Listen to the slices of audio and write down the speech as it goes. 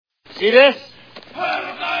See this? This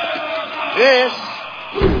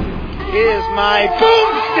is my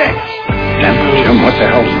boomstick. Damn it, Jim, what the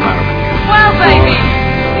hell's the matter with you? Well, baby,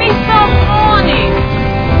 me so horny.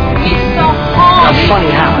 Me so horny. I'm funny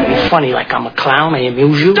how? Are you funny like I'm a clown? I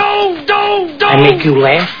amuse you? Don't! I make you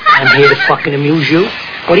laugh? I'm here to fucking amuse you?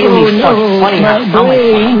 What do you mean funny how? I'm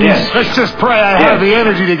like, Yes, let's just pray I have the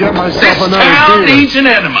energy to get myself another Town beer. needs an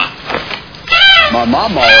enema. My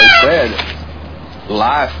mom always said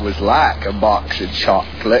life was like a box of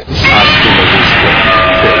chocolates. I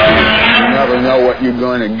still you never know what you're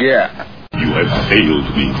going to get. You have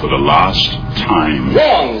failed me for the last time.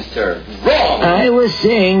 Wrong, sir. Wrong. I was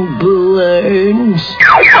saying balloons.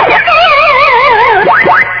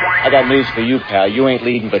 I got news for you, pal. You ain't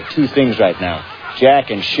leading but two things right now. Jack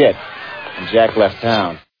and shit. And Jack left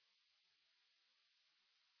town.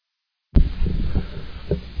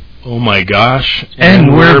 Oh my gosh.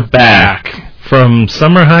 And we're back from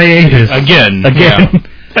summer hiatus. Again. Yeah.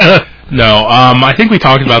 No, I think we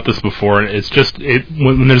talked about this before. It's just,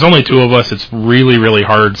 when there's only two of us, it's really, really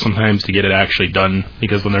hard sometimes to get it actually done.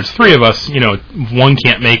 Because when there's three of us, one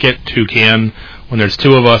can't make it, two can. When there's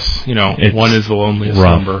two of us, It's one is the loneliest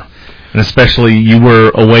rough. number. And especially you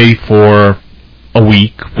were away for a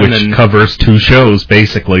week, which covers two shows,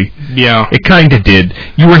 basically. Yeah. It kind of did.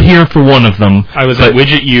 You were here for one of them. I was at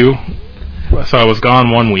Widget U, so I was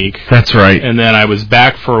gone 1 week. That's right. And then I was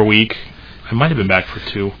back for a week. I might have been back for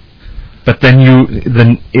 2. But then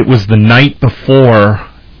it was the night before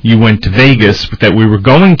you went to Vegas that we were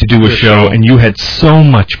going to do a show, and you had so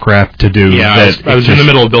much crap to do. Yeah, I was in the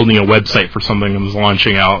middle of building a website for something that was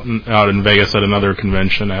launching out in Vegas at another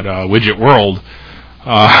convention at Widget World.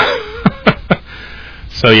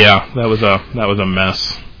 So yeah, that was a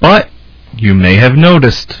mess. But you may have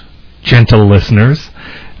noticed, gentle listeners,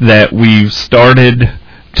 that we've started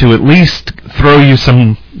to at least throw you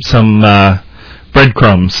some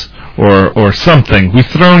breadcrumbs or something. We've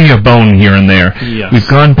thrown you a bone here and there. Yes. We've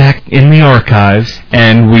gone back in the archives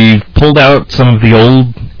and we've pulled out some of the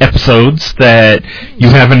old episodes that you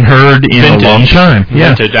haven't heard in a long time.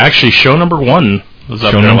 Vintage. Actually, show number 1 was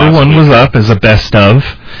up. Show number 1 was up as a best of.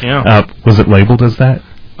 Yeah. Was it labeled as that?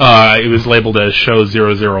 It was labeled as show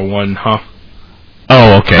 001, huh?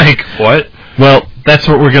 Oh, okay. Like, what? Well, that's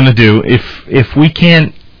what we're going to do. If we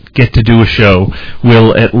can't get to do a show,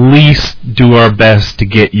 we'll at least do our best to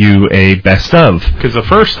get you a best of. Because the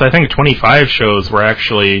first, I think, 25 shows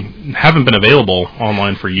haven't been available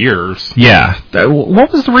online for years. Yeah.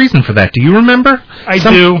 What was the reason for that? Do you remember? I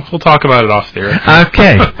do. We'll talk about it off there.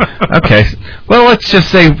 Okay. Okay. Well, let's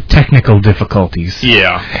just say technical difficulties.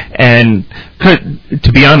 Yeah. And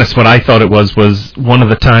to be honest, what I thought it was one of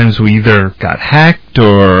the times we either got hacked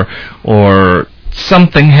or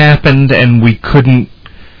something happened and we couldn't.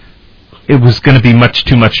 It was going to be much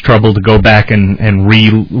too much trouble to go back and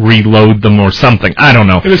reload them or something. I don't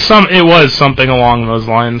know. It was something along those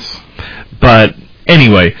lines. But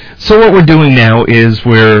anyway, so what we're doing now is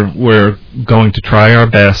we're going to try our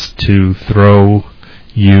best to throw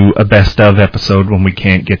you a best of episode when we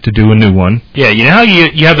can't get to do a new one. Yeah, you know how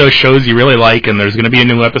you have those shows you really like and there's going to be a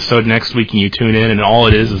new episode next week and you tune in and all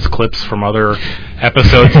it is clips from other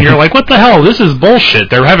episodes and you're like, what the hell, this is bullshit.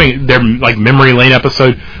 They're having their like memory lane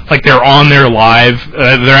episode, like they're on there live.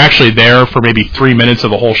 They're actually there for maybe 3 minutes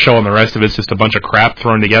of the whole show and the rest of it's just a bunch of crap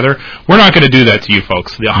thrown together. We're not going to do that to you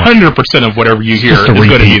folks. The 100% of whatever you hear is going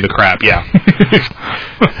to be the crap, yeah.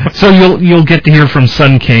 So you'll get to hear from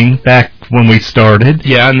Sun King back when we started.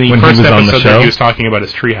 Yeah, and the first episode that he was talking about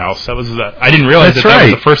his treehouse. That was I didn't realize that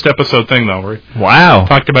was the first episode thing though. Wow.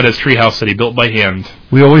 Talked about his treehouse that he built by hand.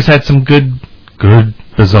 We always had some good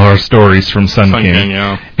bizarre stories from Sun King.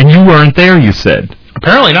 Yeah. And you weren't there, you said.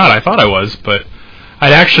 Apparently not. I thought I was, but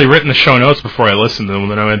I'd actually written the show notes before I listened, and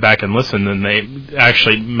when I went back and listened, and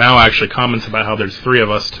Mao actually comments about how there's 3 of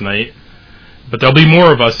us tonight. But there'll be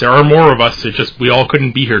more of us. There are more of us. It's just we all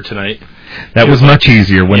couldn't be here tonight. That was much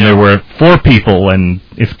easier when there were 4 people, and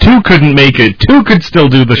if 2 couldn't make it, 2 could still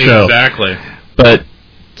do the show. Exactly. But,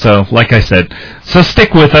 so, like I said, so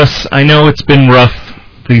stick with us. I know it's been rough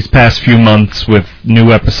these past few months with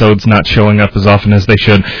new episodes not showing up as often as they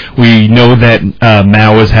should. We know that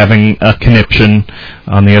Mao is having a conniption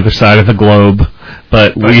on the other side of the globe,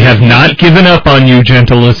 but we have not given up on you,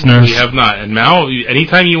 gentle listeners. We have not. And Mao,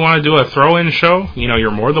 anytime you want to do a throw-in show,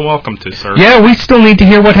 you're more than welcome to, sir. Yeah, we still need to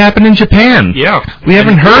hear what happened in Japan. Yeah. We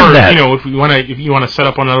haven't heard that. If you want to set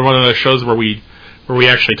up another one of those shows where we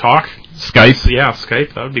actually talk. Skype? Yeah,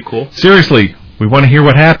 Skype. That would be cool. Seriously. We want to hear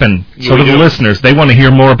what happened. So do the listeners. They want to hear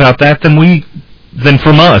more about that than we than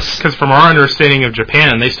from us. Because from our understanding of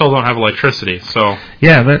Japan, they still don't have electricity. So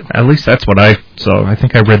yeah, at least that's what I saw. I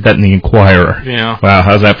think I read that in the Inquirer. Yeah. Wow,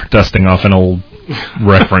 how's that for dusting off an old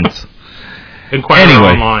reference? Inquirer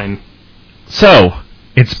online. So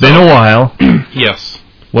it's been a while. Yes.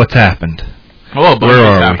 What's happened? Oh, a bunch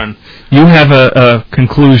has happened. You have a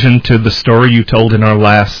conclusion to the story you told in our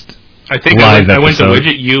last I think live I went to episode.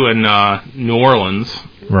 Widget U in New Orleans.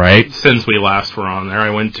 Right. Since we last were on there, I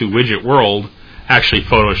went to Widget World, actually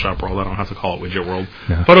Photoshop World. I don't have to call it Widget World.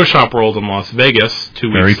 Yeah. Photoshop World in Las Vegas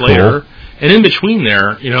 2 Very weeks cool. later, and in between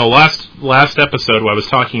there, last episode I was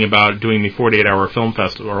talking about doing the 48-hour film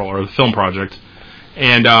festival or the film project,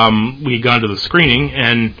 and we had gone to the screening,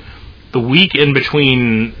 and the week in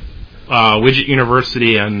between Widget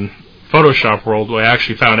University and Photoshop World, I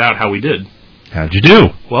actually found out how we did. How'd you do?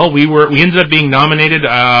 Well, we ended up being nominated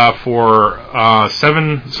for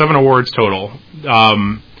seven awards total.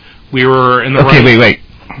 We were in the wait.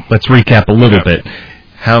 Let's recap a little bit.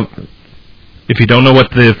 If you don't know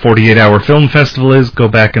what the 48-hour film festival is, go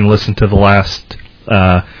back and listen to the last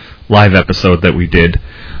live episode that we did,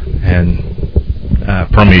 and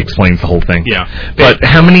Prummy explains the whole thing. Yeah. But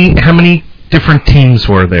how many different teams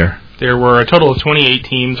were there? There were a total of 28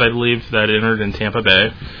 teams, I believe, that entered in Tampa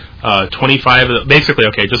Bay. 25, basically,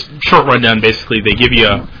 okay, just short rundown, basically, they give you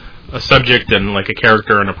a subject and like a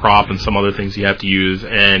character and a prop and some other things you have to use,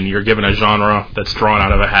 and you're given a genre that's drawn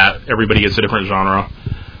out of a hat. Everybody gets a different genre.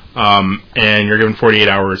 And you're given 48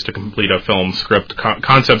 hours to complete a film script,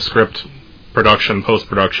 concept script, production,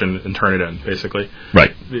 post-production, and turn it in, basically.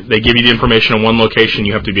 Right. They give you the information in one location.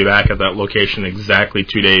 You have to be back at that location exactly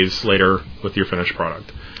 2 days later with your finished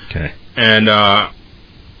product. Okay. And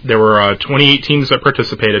there were 28 teams that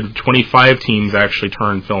participated. 25 teams actually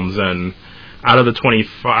turned films in. Out of the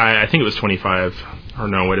 25, I think it was 25. Or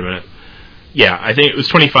no, wait a minute. Yeah, I think it was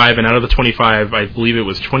 25, and out of the 25, I believe it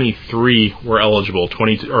was 23 were eligible.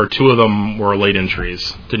 2 of them were late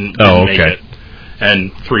entries, didn't make it,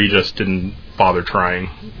 and 3 just didn't bother trying.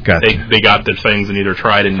 Gotcha. They got their things and either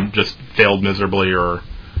tried and just failed miserably or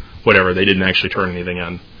whatever. They didn't actually turn anything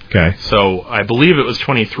in. Okay. So I believe it was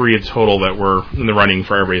 23 in total that were in the running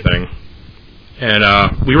for everything. And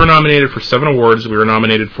we were nominated for 7 awards. We were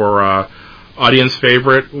nominated for Audience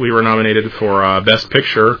Favorite. We were nominated for Best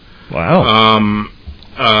Picture. Wow.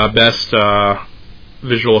 Best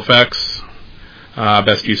Visual Effects.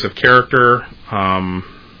 Best Use of Character.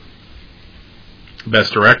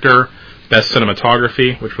 Best Director. Best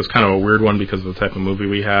Cinematography, which was kind of a weird one because of the type of movie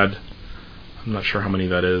we had. I'm not sure how many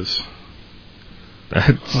that is.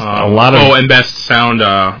 That's a lot of... and best sound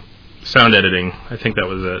editing. I think that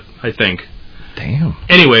was it. I think. Damn.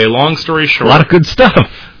 Anyway, long story short... A lot of good stuff.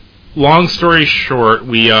 Long story short,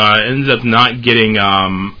 we ended up not getting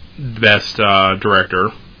best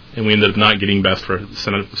director, and we ended up not getting best for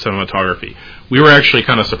cinematography. We were actually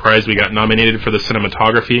kind of surprised we got nominated for the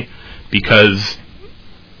cinematography because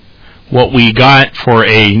what we got for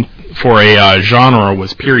a genre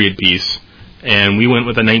was period piece. And we went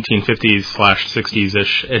with a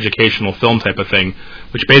 1950s/60s-ish educational film type of thing,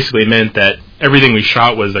 which basically meant that everything we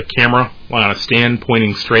shot was a camera on a stand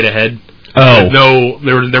pointing straight ahead. Oh.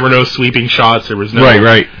 There were no sweeping shots. There was no.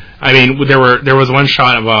 Right. I mean, there was one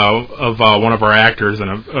shot of one of our actors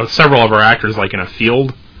and several of our actors like in a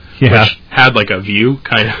field, which had like a view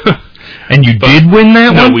kind of. And you did win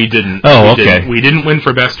that one? No, we didn't. Oh, we okay. Didn't. We didn't win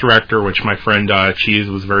for best director, which my friend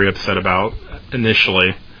Cheese was very upset about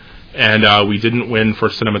initially. And we didn't win for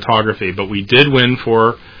cinematography, but we did win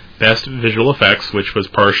for best visual effects, which was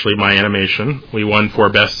partially my animation. We won for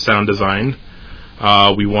best sound design.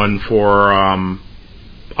 We won for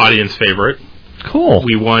audience favorite. Cool.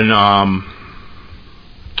 We won.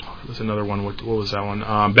 What was another one? What was that one?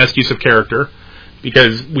 Best use of character,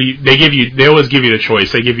 because they always give you the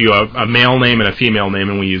choice. They give you a male name and a female name,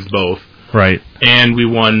 and we used both. Right. And we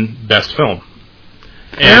won best film.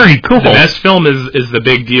 Very cool. The best film is the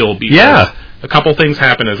big deal because a couple things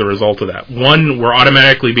happen as a result of that. One, we're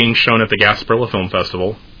automatically being shown at the Gasparilla Film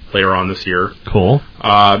Festival later on this year. Cool.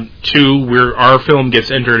 2, our film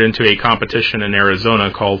gets entered into a competition in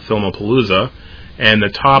Arizona called Filmapalooza, and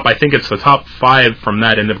I think it's the top 5 from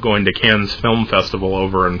that end up going to Cannes Film Festival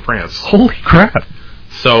over in France. Holy crap.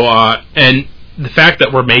 So, and the fact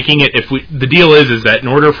that we're making it, the deal is that in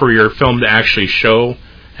order for your film to actually show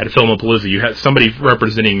at Filmapalooza, you have somebody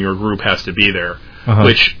representing your group has to be there,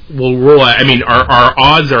 which will rule out. I mean, our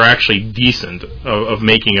odds are actually decent of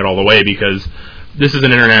making it all the way because this is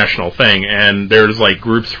an international thing, and there's like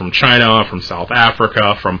groups from China, from South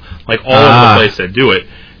Africa, from like all over the place that do it.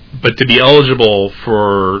 But to be eligible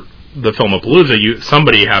for the Filmapalooza,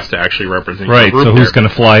 somebody has to actually represent your Right, group so who's there. going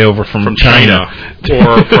to fly over from China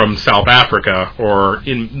or from South Africa or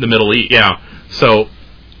in the Middle East? Yeah. So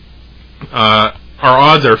our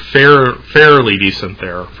odds are fairly decent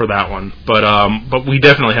there for that one. But we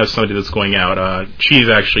definitely have somebody that's going out. Cheese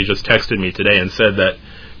actually just texted me today and said that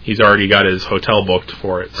he's already got his hotel booked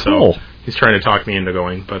for it. So cool. He's trying to talk me into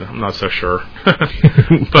going, but I'm not so sure.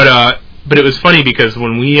 But it was funny because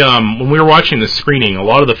when we were watching the screening, a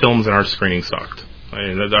lot of the films in our screening sucked.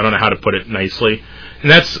 I don't know how to put it nicely,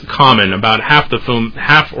 and that's common. About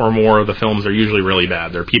half or more of the films are usually really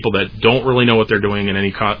bad. They're people that don't really know what they're doing in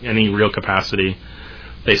any real capacity.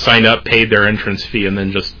 They signed up, paid their entrance fee, and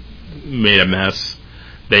then just made a mess.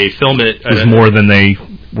 They filmed it. It was more than they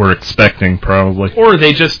were expecting, probably. Or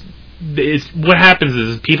they just. What happens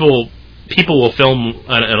is people will film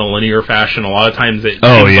in a linear fashion. A lot of times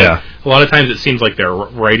it seems like they're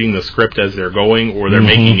writing the script as they're going, or they're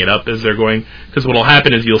making it up as they're going. Because what'll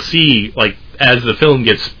happen is you'll see, like, as the film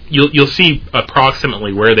gets, you'll see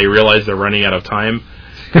approximately where they realize they're running out of time.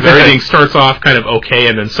 Because everything starts off kind of okay,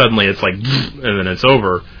 and then suddenly it's like, and then it's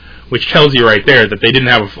over. Which tells you right there that they didn't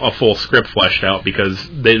have a full script fleshed out because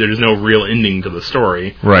there's no real ending to the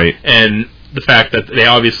story. Right. And the fact that they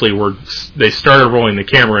obviously they started rolling the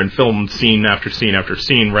camera and filmed scene after scene after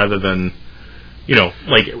scene rather than,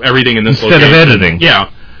 like everything in this instead location. of editing.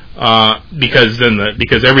 Yeah.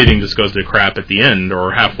 Because everything just goes to crap at the end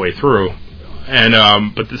or halfway through.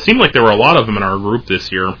 And, but it seemed like there were a lot of them in our group this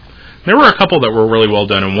year. There were a couple that were really well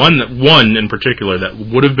done, and one in particular that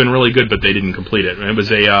would have been really good, but they didn't complete it. And it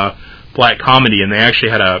was a black comedy, and they actually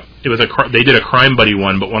had they did a crime buddy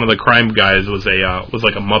one, but one of the crime guys was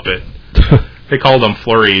like a Muppet. They called them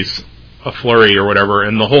Flurries, a flurry or whatever,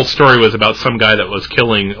 and the whole story was about some guy that was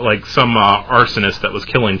killing, like some arsonist that was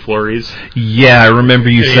killing flurries. Yeah, I remember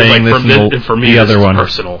you saying this for me, the other one.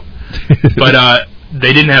 Personal. But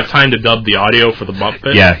they didn't have time to dub the audio for the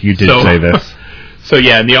Muppet. Yeah, you did say this. So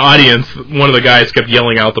yeah, in the audience, one of the guys kept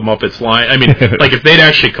yelling out the Muppets line. I mean, like if they'd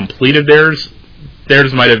actually completed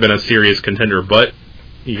theirs might have been a serious contender, but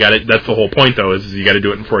you got it. That's the whole point, though, is you got to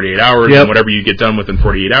do it in 48 hours, and whatever you get done within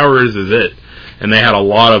 48 hours is it. And they had a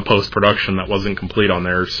lot of post-production that wasn't complete on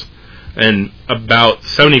theirs. And about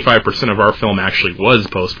 75% of our film actually was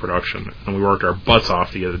post-production, and we worked our butts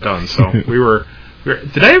off to get it done. So we were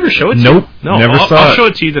did I ever show it to you? Nope, no, never saw it. I'll show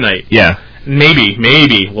it to you tonight. Yeah.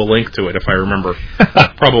 Maybe we'll link to it if I remember.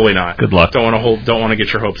 Probably not. Good luck. Don't want to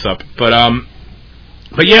get your hopes up. But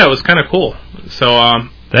yeah, it was kind of cool. So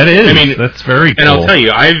that is. I mean, that's very cool. And I'll tell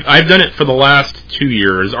you, I've done it for the last 2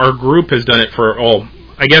 years. Our group has done it for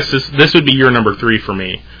I guess this would be year number 3 for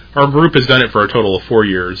me. Our group has done it for a total of 4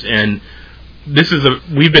 years, and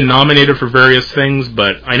we've been nominated for various things,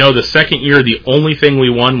 but I know the second year the only thing we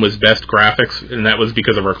won was best graphics, and that was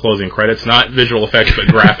because of our closing credits, not visual effects, but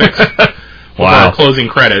graphics. Wow. Our closing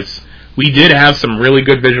credits. We did have some really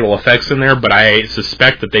good visual effects in there, but I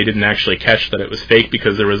suspect that they didn't actually catch that it was fake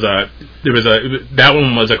because that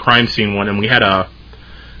one was a crime scene one, and we had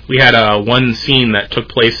a one scene that took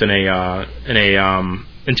place in a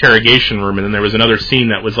interrogation room, and then there was another scene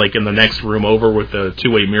that was like in the next room over with the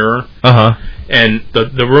two-way mirror. And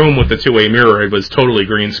the room with the two-way mirror, it was totally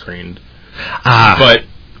green screened. But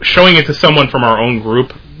showing it to someone from our own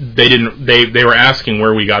group, they were asking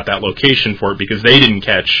where we got that location for it because they didn't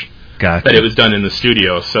catch that it was done in the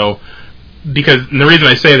studio. So and the reason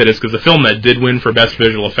I say that is because the film that did win for best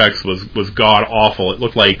visual effects was god awful. It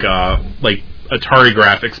looked like Atari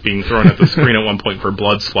graphics being thrown at the screen at one point for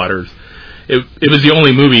blood splatters. It was the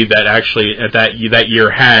only movie that actually at that year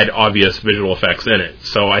had obvious visual effects in it.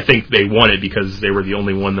 So I think they won it because they were the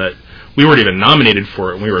only one that we weren't even nominated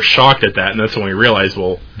for it, and we were shocked at that. And that's when we realized,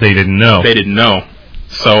 they didn't know.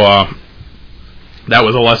 So that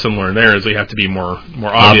was a lesson learned there, is we have to be more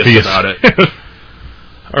obvious about it.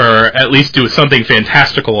 Or at least do something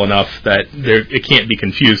fantastical enough that it can't be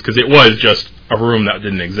confused, because it was just a room that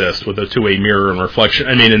didn't exist with a two-way mirror and reflection.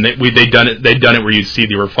 I mean, and they'd done it where you'd see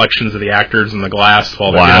the reflections of the actors in the glass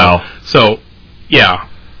while they're So, yeah.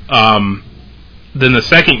 Then the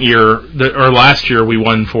second year, or last year, we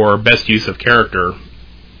won for best use of character,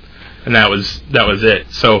 and that was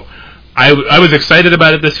it. So I was excited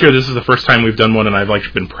about it this year. This is the first time we've done one, and I've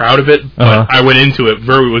been proud of it. But I went into it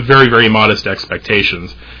with very, very modest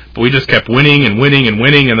expectations. But we just kept winning and winning and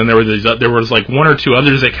winning, and then there was like one or two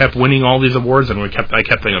others that kept winning all these awards, and I kept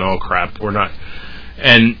thinking, oh crap, we're not.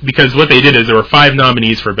 And because what they did is there were 5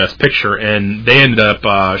 nominees for Best Picture, and they ended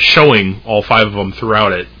up showing all 5 of them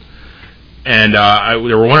throughout it. And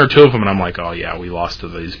there were 1 or 2 of them, and I'm like, oh yeah, we lost to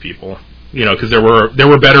these people, because there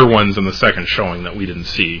were better ones in the second showing that we didn't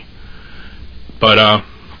see. But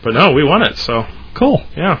But no, we won it. So Cool.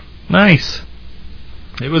 yeah, Nice.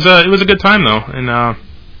 it was a good time though, and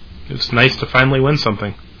it was nice to finally win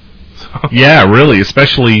something. So, Yeah, really,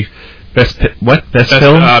 especially best film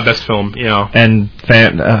best film, you know, and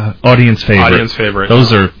audience favorite. audience favorite.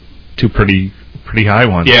 Those are two pretty high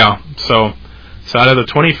ones. Yeah. So out of the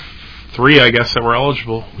 23, I guess, that were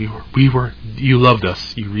eligible, we were. You loved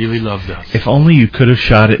us. You really loved us. If only you could have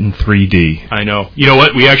shot it in 3D. I know. You know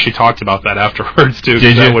what? We actually talked about that afterwards too. 'Cause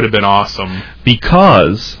Did you? That would have been awesome.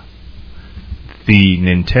 Because the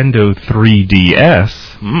Nintendo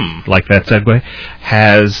 3DS, like that segue,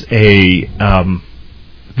 has a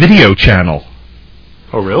video channel.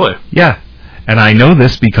 Oh, really? Yeah. And I know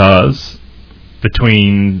this because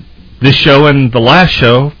between this show and the last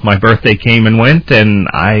show, my birthday came and went, and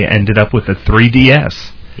I ended up with a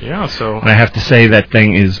 3DS. Yeah. So. And I have to say that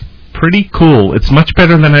thing is pretty cool. It's much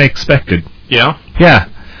better than I expected. Yeah. Yeah.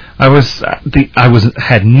 I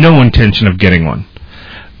had no intention of getting one.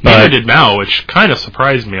 Neither did Mao, which kind of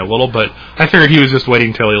surprised me a little, but I figured he was just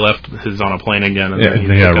waiting till he left his on a plane again, and then he'd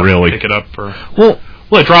pick it up for. Well,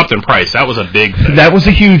 it dropped in price. That was a big thing. That was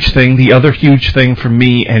a huge thing. The other huge thing for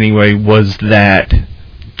me, anyway, was that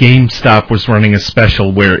GameStop was running a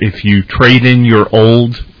special where if you trade in your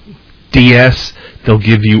old DS, they'll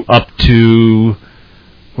give you up to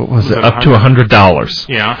up to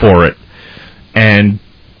 $100 for it, and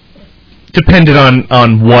depended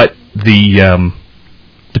on what the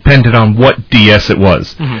depended on what DS it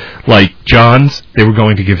was. Mm-hmm. Like John's, they were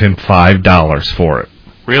going to give him $5 for it.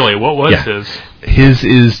 Really? What was his? His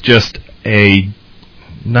is just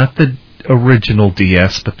not the original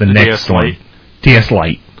DS, but the next DS one. Lite? DS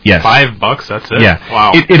Lite, yes. $5, that's it? Yeah.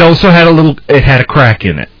 Wow. It also had it had a crack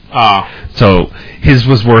in it. Oh. So his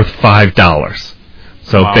was worth $5.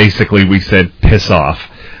 So basically we said, piss off.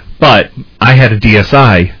 But I had a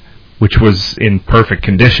DSi, which was in perfect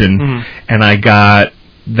condition, and I got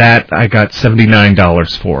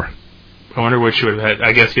 $79 for. I wonder what you would have had.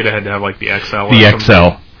 I guess you'd have had to have like the XL. The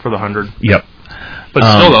XL for the 100. Yep. But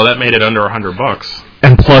still, though, that made it under $100.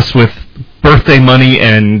 And plus, with birthday money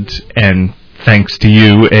and thanks to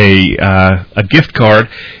you, a gift card.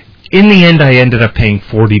 In the end, I ended up paying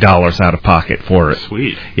 $40 out of pocket for it.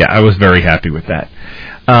 Sweet. Yeah, I was very happy with that.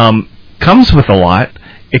 Comes with a lot.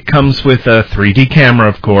 It comes with a 3D camera,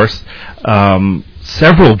 of course.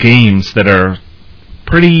 Several games that are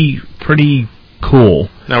pretty cool.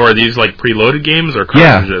 Now, are these like preloaded games or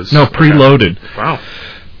cartridges? Yeah, no, preloaded. Okay. Wow.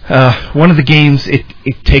 One of the games, it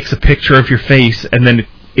takes a picture of your face, and then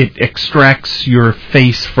it extracts your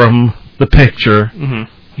face from the picture, from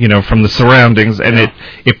the surroundings, and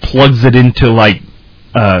it plugs it into like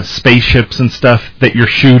spaceships and stuff that you're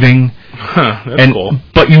shooting. That's cool.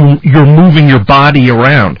 But you're moving your body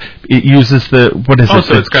around. It uses so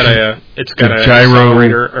it's got a gyro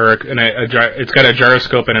or it's got a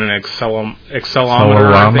gyroscope and an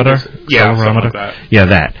accelerometer. Yeah, something like that. Yeah,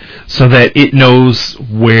 that. So that it knows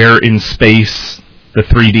where in space the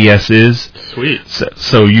 3DS is. Sweet.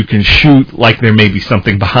 So you can shoot like there may be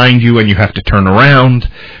something behind you and you have to turn around.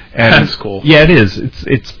 And that's cool. Yeah, it is.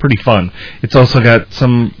 It's pretty fun. It's also got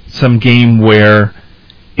some game where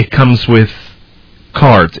it comes with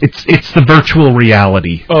cards. It's the virtual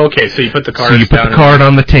reality. Oh, okay. So you put the cards. So you put the card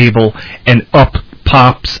on the table, and up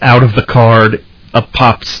pops out of the card. Up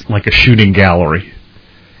pops like a shooting gallery.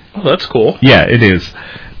 Oh, that's cool. Yeah, it is.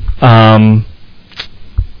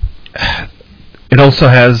 It also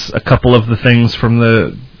has a couple of the things from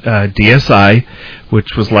the DSi,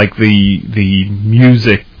 which was like the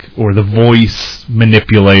music or the voice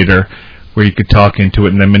manipulator, where you could talk into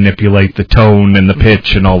it and then manipulate the tone and the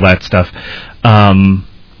pitch and all that stuff.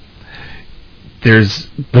 There's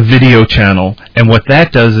the video channel, and what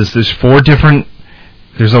that does is there's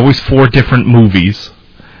always 4 different movies,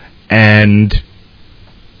 and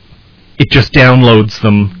it just downloads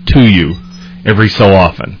them to you every so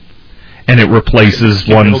often, and it replaces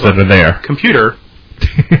ones that are there. Computer.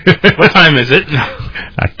 What time is it?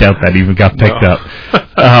 I doubt that even got picked up.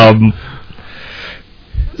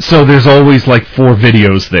 So there's always like 4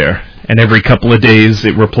 videos there, and every couple of days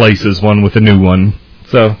it replaces one with a new one.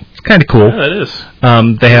 So it's kind of cool. Yeah, it is.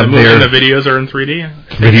 They have the videos are in 3D?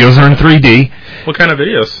 Videos are in 3D. What kind of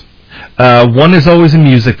videos? One is always a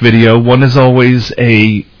music video. One is always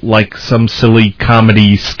some silly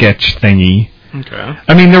comedy sketch thingy. Okay.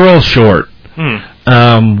 I mean, they're all short.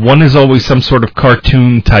 One is always some sort of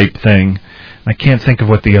cartoon type thing. I can't think of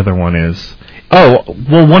what the other one is. Oh,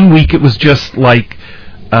 well, one week it was just like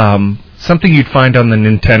something you'd find on the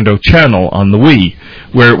Nintendo Channel on the Wii,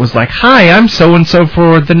 where it was like, "Hi, I'm so-and-so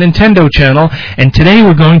for the Nintendo Channel, and today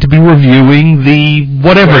we're going to be reviewing the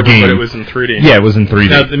whatever game." But it was in 3D. Yeah, it was in 3D.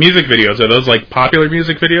 Now, the music videos, are those like popular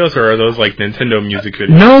music videos, or are those like Nintendo music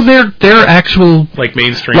videos? No, they're actual... Like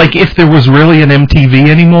mainstream? Like if there was really an MTV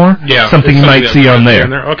anymore, something you might see on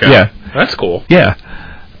there. Okay. Yeah. That's cool. Yeah.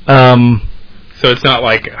 So it's not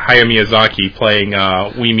like Hayao Miyazaki playing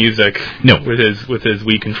Wii music with his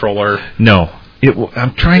Wii controller. No.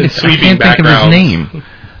 I'm trying to... I can't think of his name.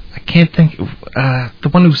 I can't think... the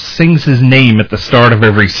one who sings his name at the start of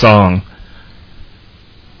every song.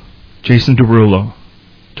 Jason Derulo.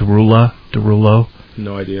 Derulo?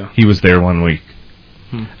 No idea. He was there one week.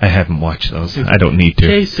 I haven't watched those. I don't need to.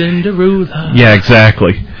 Jason Derulo. Yeah,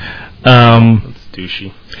 exactly. That's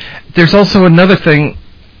douchey. There's also another thing...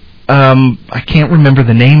 I can't remember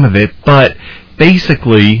the name of it, but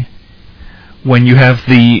basically, when you have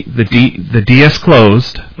the DS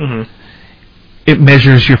closed, it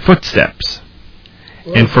measures your footsteps,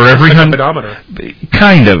 and for every like 100,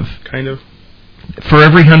 kind of, for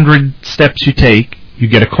every 100 steps you take, you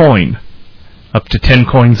get a coin, up to 10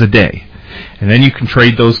 coins a day, and then you can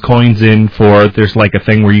trade those coins in for. There's like a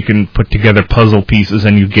thing where you can put together puzzle pieces,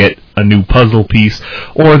 and you get a new puzzle piece,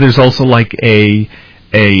 or there's also like an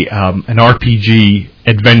RPG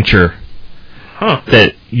adventure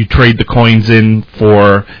that you trade the coins in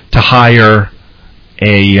for to hire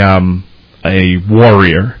a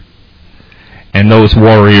warrior, and those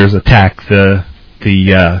warriors attack the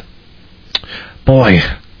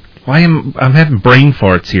I'm having brain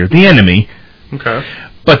farts here. The enemy. Okay.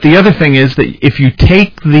 But the other thing is that if you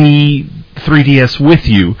take the 3DS with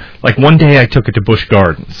you, like one day I took it to Busch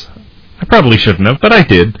Gardens. I probably shouldn't have, but I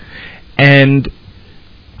did, and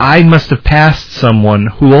I must have passed someone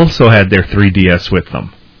who also had their 3DS with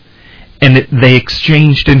them. And they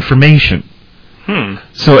exchanged information.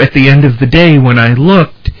 So at the end of the day, when I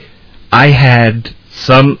looked, I had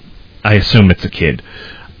I assume it's a kid.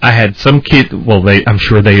 I had some kid, I'm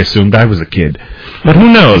sure they assumed I was a kid. But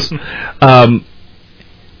who knows?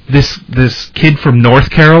 This kid from North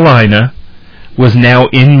Carolina was now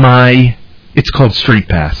in it's called Street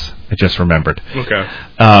Pass. I just remembered. Okay.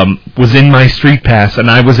 Was in my Street Pass, and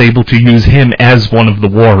I was able to use him as one of the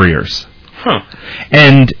warriors.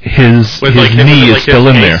 And his knee is still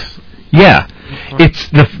in there. Yeah. It's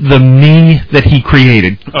the me that he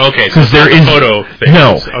created. Okay, because there is photo thing.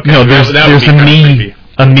 No, there's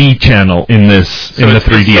a me channel in the 3DS. So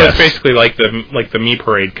it's basically like the me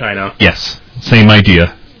parade kind of. Yes, same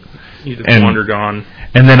idea. You just wandered on.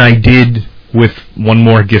 And then I did with one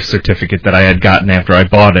more gift certificate that I had gotten after I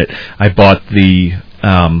bought it. I bought the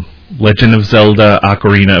Legend of Zelda: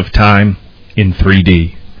 Ocarina of Time in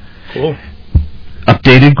 3D. Cool.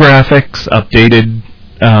 Updated graphics, updated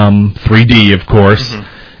 3D, of course.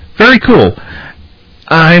 Very cool.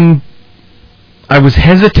 I was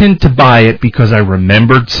hesitant to buy it because I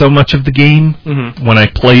remembered so much of the game when I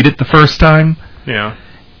played it the first time. Yeah.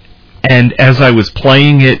 And as I was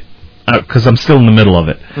playing it, because I'm still in the middle of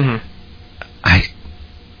it,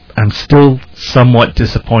 I'm still somewhat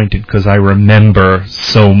disappointed because I remember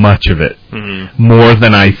so much of it. More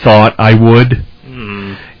than I thought I would.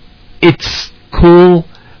 It's cool,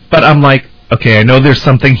 but I'm like, okay, I know there's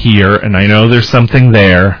something here, and I know there's something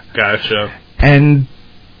there. Gotcha. And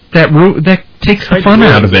that takes the fun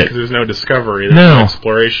out of it. Because there's no discovery, there's no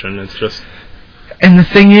exploration, it's just... And the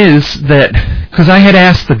thing is that, because I had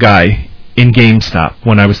asked the guy in GameStop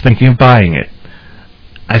when I was thinking of buying it,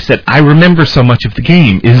 I said, I remember so much of the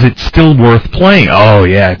game. Is it still worth playing? Oh,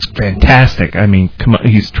 yeah, it's fantastic. I mean, come on,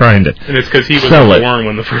 he's trying to And it's because he was born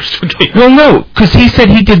when the first one came out. Well, no, because he said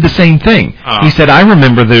he did the same thing. He said, I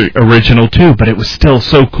remember the original, too, but it was still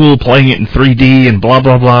so cool playing it in 3D and blah,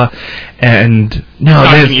 blah, blah. And,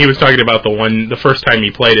 no, he was talking about the first time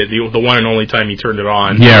he played it, the one and only time he turned it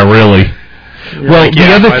on. Yeah, really. Well,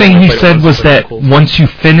 the other thing he said was that once you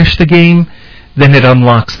finish the game, then it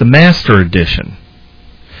unlocks the Master Edition,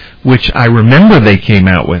 which I remember they came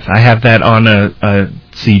out with. I have that on a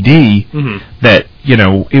CD that,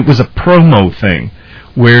 it was a promo thing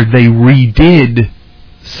where they redid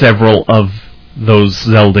several of those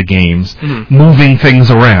Zelda games, moving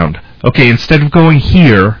things around. Okay, instead of going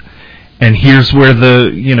here, and here's where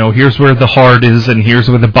the heart is, and here's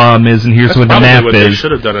where the bomb is, and here's where the map what is. They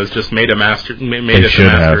should have done is just made a Master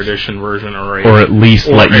Edition version, or at least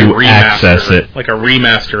let you access it, like a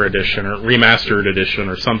remaster edition or remastered edition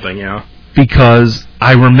or something. Yeah. Because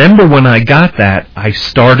I remember when I got that, I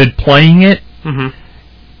started playing it, and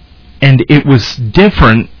it was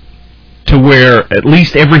different to where at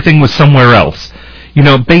least everything was somewhere else.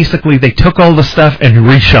 basically they took all the stuff and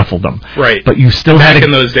reshuffled them. Right. But you still back had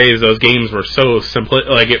in those days, those games were so simple.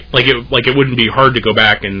 Like it wouldn't be hard to go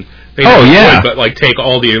back and but take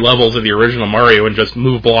all the levels of the original Mario and just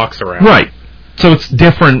move blocks around. Right. So it's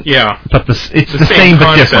different. Yeah. But it's the concept same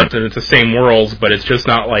but different. And it's the same worlds, but it's just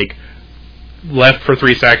not like left for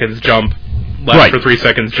 3 seconds, jump. Left for 3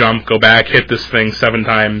 seconds, jump. Go back, hit this thing 7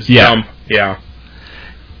 times, jump. Yeah.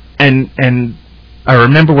 And I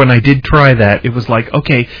remember when I did try that, it was like,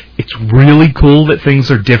 okay, it's really cool that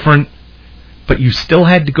things are different, but you still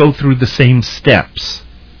had to go through the same steps.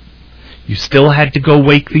 You still had to go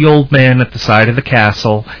wake the old man at the side of the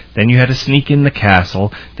castle, then you had to sneak in the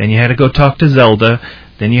castle, then you had to go talk to Zelda,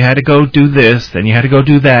 then you had to go do this, then you had to go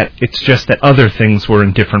do that. It's just that other things were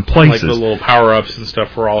in different places. Like the little power-ups and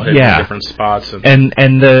stuff were all hidden in different spots. And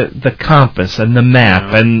the compass and the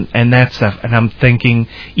map and that stuff. And I'm thinking,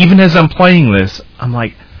 even as I'm playing this, I'm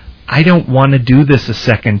like, I don't want to do this a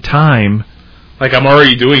second time. Like, I'm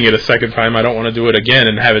already doing it a second time. I don't want to do it again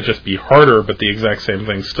and have it just be harder, but the exact same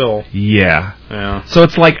thing still. Yeah. So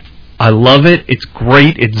it's like, I love it. It's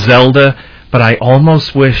great. It's Zelda. But I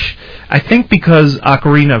almost wish... I think because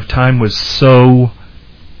Ocarina of Time was so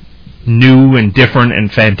new and different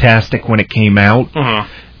and fantastic when it came out,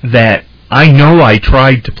 that I know I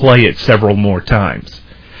tried to play it several more times.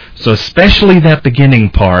 So especially that beginning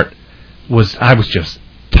part, I was just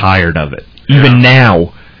tired of it. Even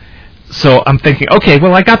now. So I'm thinking, okay,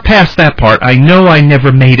 well, I got past that part. I know I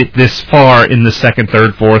never made it this far in the second,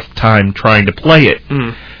 third, fourth time trying to play it.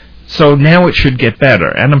 So now it should get better,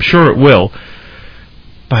 and I'm sure it will.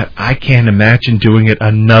 But I can't imagine doing it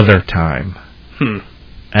another time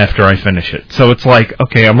after I finish it. So it's like,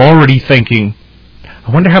 okay, I'm already thinking,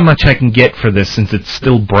 I wonder how much I can get for this since it's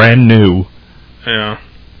still brand new. Yeah.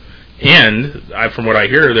 And from what I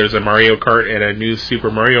hear, there's a Mario Kart and a new Super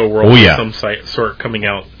Mario World of some sort coming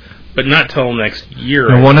out. But not till next year.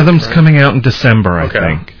 And one of them's coming out in December, I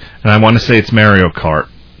think. And I want to say it's Mario Kart,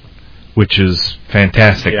 which is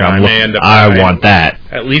fantastic. Yeah, I want that.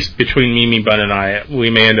 At least between Mimi Bun and I, we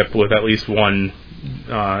may end up with at least one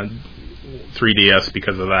 3DS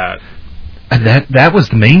because of that. And that was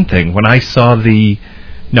the main thing. When I saw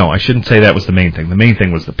No, I shouldn't say that was the main thing. The main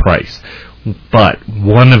thing was the price. But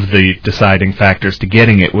one of the deciding factors to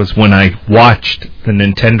getting it was when I watched the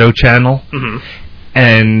Nintendo channel,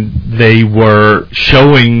 and they were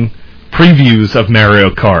showing previews of Mario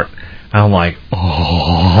Kart. I'm like,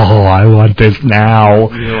 oh, I want this now.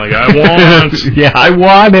 You're like, I want. Yeah, I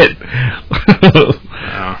want it.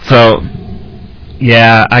 So,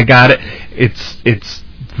 yeah, I got it. It's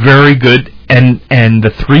very good, and the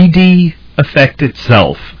 3D effect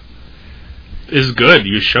itself is good.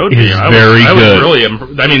 You showed me. I was really.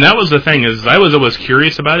 I mean, that was the thing is I was always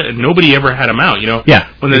curious about it, and nobody ever had them out. Yeah,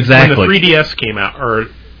 when the 3DS came out, or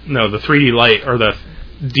no, the 3D Lite or the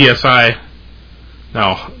DSi.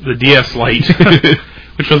 No, the DS Lite,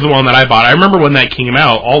 which was the one that I bought. I remember when that came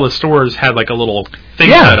out, all the stores had like a little thing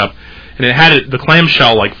set up, and it had the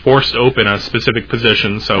clamshell like forced open a specific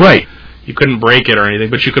position, so you couldn't break it or anything,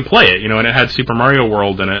 but you could play it, and it had Super Mario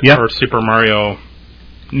World in it, or Super Mario...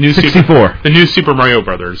 New 64. The new Super Mario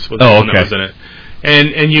Brothers was the one that was in it.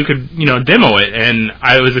 And you could, demo it, and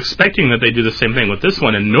I was expecting that they'd do the same thing with this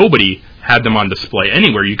one, and nobody had them on display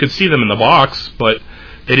anywhere. You could see them in the box, but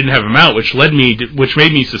they didn't have them out, which made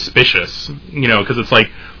me suspicious, because it's like,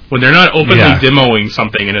 when they're not openly demoing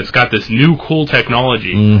something, and it's got this new cool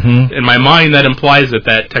technology, in my mind that implies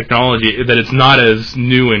that technology, that it's not as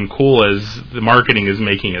new and cool as the marketing is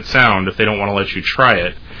making it sound, if they don't want to let you try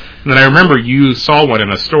it. And then I remember you saw one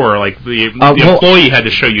in a store, like the employee had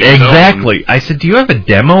to show you. Exactly. I said, do you have a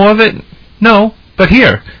demo of it? No, but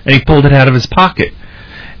here. And he pulled it out of his pocket.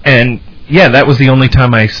 And, yeah, that was the only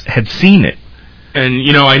time I had seen it. And,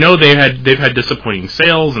 I know they've had disappointing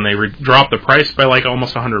sales, and they dropped the price by, like,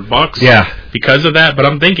 almost $100 because of that. But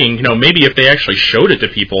I'm thinking, maybe if they actually showed it to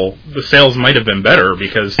people, the sales might have been better,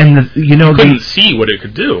 because you couldn't see what it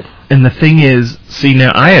could do. And the thing is,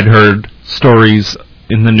 now I had heard stories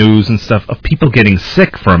in the news and stuff of people getting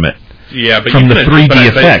sick from it. Yeah, but from the 3D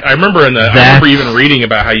effect. I remember I remember even reading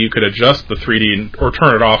about how you could adjust the 3D or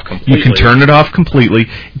turn it off completely. You can turn it off completely.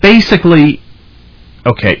 Basically,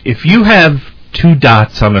 okay, if you have 2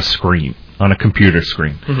 dots on a screen, on a computer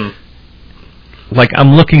screen, like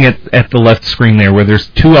I'm looking at the left screen there where there's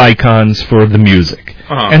 2 icons for the music,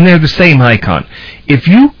 and they're the same icon. If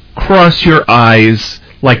you cross your eyes,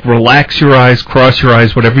 like relax your eyes, cross your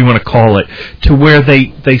eyes, whatever you want to call it, to where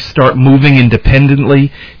they start moving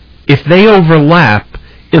independently, if they overlap,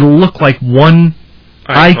 it'll look like one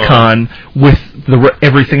icon with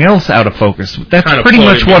everything else out of focus. That's Kind of pretty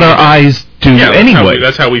much what our eyes do anyway.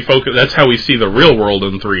 That's how we focus. That's how we see the real world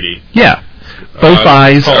in 3D. Yeah, both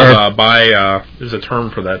eyes are. There's a term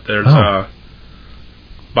for that. There's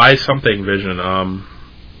by something vision.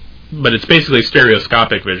 But it's basically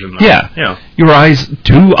stereoscopic vision, though. Yeah. Your eyes,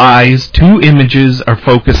 two images are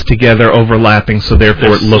focused together, overlapping, so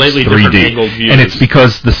therefore it looks 3D. And it's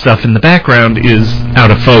because the stuff in the background is out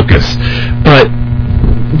of focus. But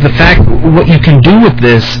what you can do with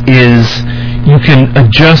this is you can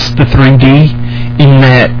adjust the 3D in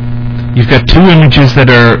that you've got two images that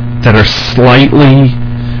are slightly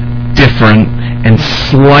different and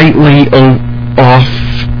slightly off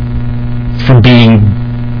from being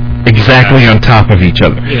exactly on top of each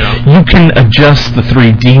other. Yeah. You can adjust the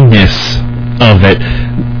 3D-ness of it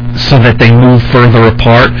so that they move further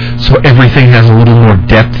apart, so everything has a little more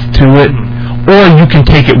depth to it. Or you can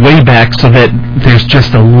take it way back so that there's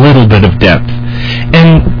just a little bit of depth.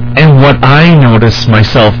 And what I noticed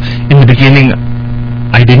myself, in the beginning,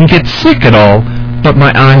 I didn't get sick at all, but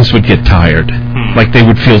my eyes would get tired, like they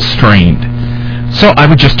would feel strained. So I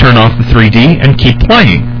would just turn off the 3D and keep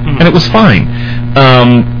playing, and it was fine.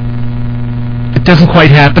 It doesn't quite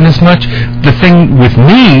happen as much. The thing with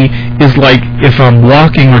me is, like, if I'm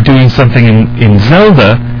walking or doing something in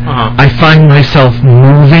Zelda, I find myself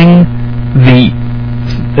moving the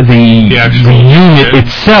unit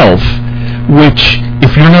itself, which,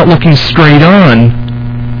 if you're not looking straight on,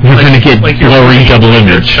 you're going to get blurry double image.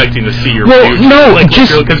 You're expecting to see your future. No,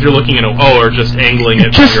 because you're looking at or just angling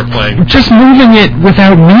it while you're playing. Just moving it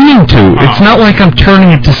without meaning to. It's not like I'm turning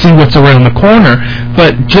it to see what's around the corner,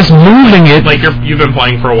 but just moving it. Like you've been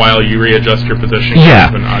playing for a while, you readjust your position. Yeah,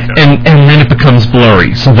 and then it becomes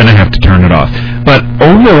blurry, so then I have to turn it off. But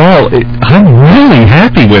overall, I'm really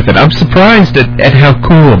happy with it. I'm surprised at how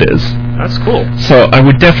cool it is. That's cool. So I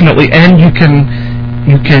would definitely, and you can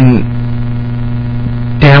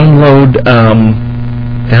download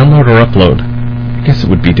or upload. I guess it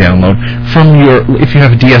would be download from if you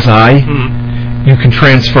have a DSi, you can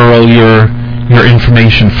transfer all your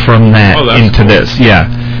information from that into this. Yeah.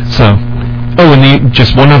 So, and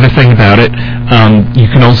just one other thing about it, you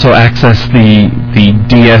can also access the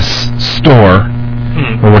DS store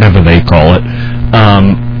or whatever they call it.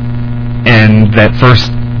 And that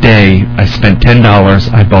first day, I spent $10.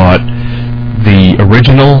 I bought the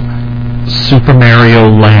original Super Mario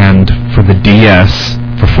Land for the DS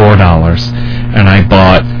for $4, and I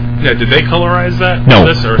bought. Yeah, did they colorize that? No,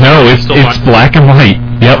 it's black and white.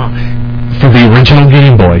 Yep, for the original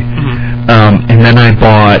Game Boy. And then I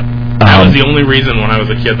bought. That was the only reason when I was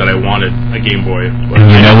a kid that I wanted a Game Boy. And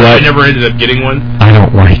you know what? I never ended up getting one. I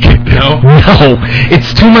don't like it. No,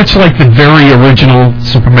 it's too much like the very original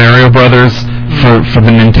Super Mario Brothers for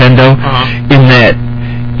the Nintendo. In that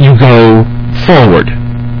you go forward.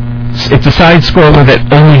 It's a side scroller that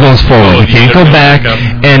only goes forward. You can't go back,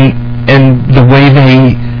 and the way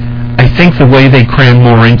they cram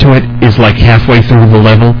more into it is like halfway through the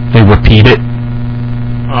level they repeat it.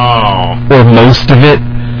 Or most of it.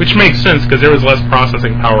 Which makes sense because there was less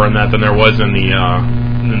processing power in that than there was in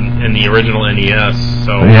the original NES.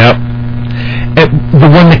 So yep. The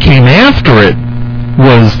one that came after it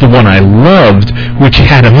was the one I loved, which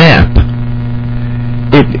had a map.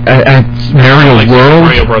 Mario World.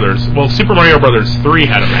 Mario Brothers. Well, Super Mario Brothers 3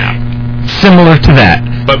 had a map. Similar to that.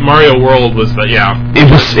 But Mario World was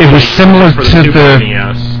It was similar to the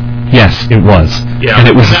NES. Yes, it was. Yeah, and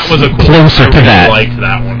that was a cool closer to that. I liked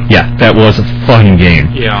that one. Yeah, that was a fun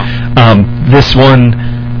game. Yeah. This one.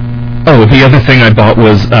 Oh, the other thing I bought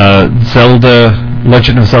was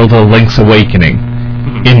Legend of Zelda: Link's Awakening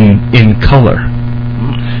in color.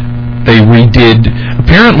 They redid.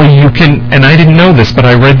 Apparently, you can, and I didn't know this, but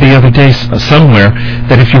I read the other day somewhere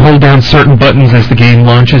that if you hold down certain buttons as the game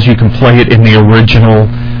launches, you can play it in the original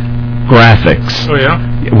graphics. Oh yeah.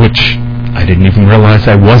 Which I didn't even realize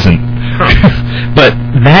I wasn't. But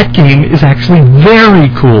that game is actually very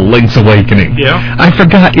cool. Link's Awakening. Yeah. I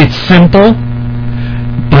forgot it's simple,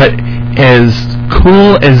 but as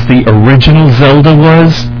cool as the original Zelda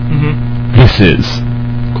was, this is.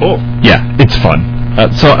 Cool. Yeah, it's fun.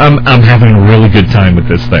 So I'm having a really good time with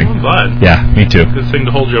this thing. I'm glad. Yeah, me too. Good thing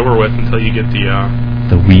to hold you over with until you get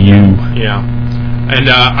the Wii U. Yeah. And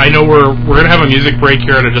I know we're going to have a music break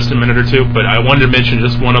here in just a minute or two, but I wanted to mention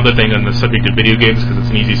just one other thing on the subject of video games because it's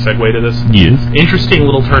an easy segue to this. Yes. Interesting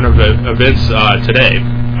little turn of events today.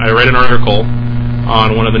 I read an article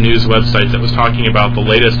on one of the news websites that was talking about the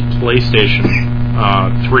latest PlayStation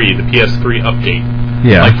 3, the PS3 update.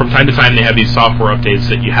 Yeah. Like from time to time they have these software updates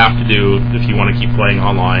that you have to do if you want to keep playing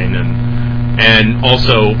online, and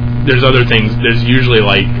also there's other things. There's usually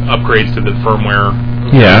like upgrades to the firmware,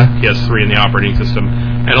 PS3 and the operating system,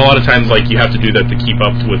 and a lot of times like you have to do that to keep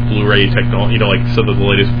up with Blu-ray technology. Like so that the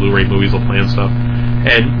latest Blu-ray movies will play and stuff.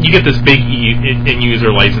 And you get this big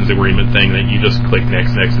end-user license agreement thing that you just click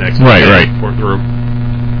next. Right. Through.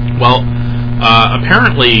 Well,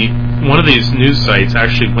 apparently one of these news sites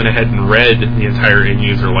actually went ahead and read the entire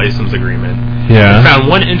end-user license agreement. Yeah. And found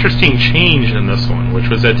one interesting change in this one, which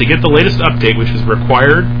was that to get the latest update, which is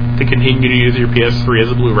required to continue to use your PS3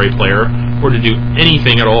 as a Blu-ray player, or to do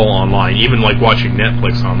anything at all online, even like watching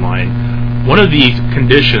Netflix online, one of the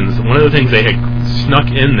conditions, one of the things they had snuck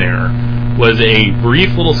in there, was a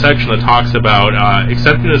brief little section that talks about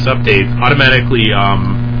accepting this update automatically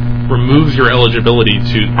removes your eligibility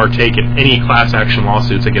to partake in any class action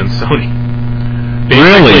lawsuits against Sony.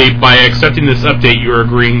 Basically, by accepting this update, you're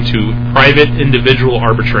agreeing to private individual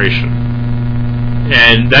arbitration.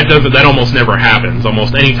 And that almost never happens.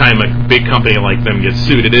 Almost any time a big company like them gets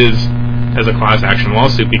sued, it is as a class action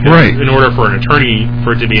lawsuit, because in order for an attorney,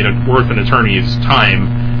 for it to be worth an attorney's time,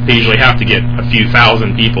 they usually have to get a few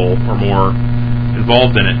thousand people or more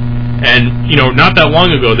involved in it. And not that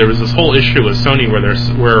long ago, there was this whole issue with Sony where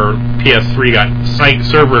PS3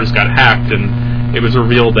 servers got hacked, and it was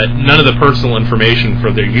revealed that none of the personal information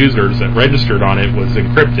for their users that registered on it was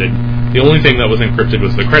encrypted. The only thing that was encrypted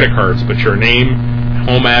was the credit cards, but your name,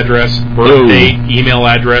 home address, birth date, email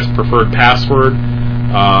address, preferred password,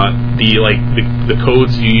 the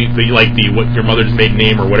codes what your mother's maiden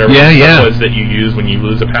name or whatever it was that you use when you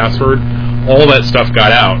lose a password, all that stuff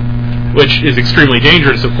got out, which is extremely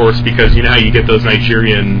dangerous, of course, because you know how you get those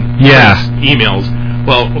Nigerian emails.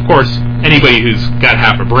 Well, of course, anybody who's got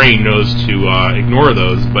half a brain knows to ignore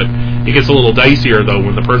those, but it gets a little dicier, though,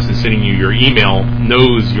 when the person sending you your email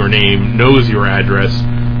knows your name, knows your address,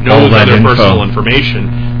 knows other personal information.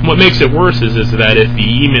 And what makes it worse is that if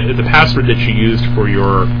the password that you used for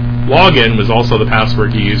your login was also the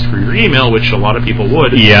password you used for your email, which a lot of people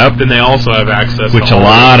would, then they also have access which to a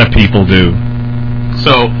lot of people do.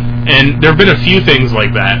 So, and there have been a few things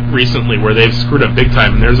like that recently where they've screwed up big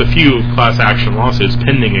time, and there's a few class action lawsuits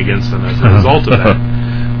pending against them as a result of that.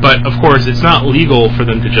 But, of course, it's not legal for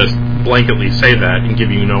them to just blanketly say that and give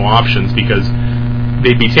you no options, because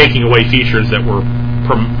they'd be taking away features that were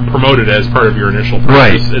promoted as part of your initial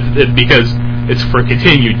purchase, because it's for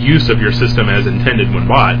continued use of your system as intended when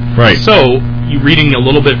bought. Right. So, reading a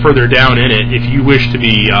little bit further down in it, if you wish to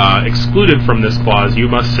be excluded from this clause, you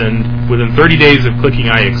must send, within 30 days of clicking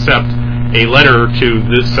I accept, a letter to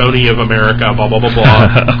the Sony of America, blah, blah, blah,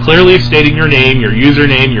 blah, clearly stating your name, your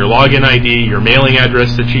username, your login ID, your mailing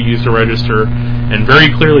address that you use to register, and very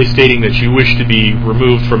clearly stating that you wish to be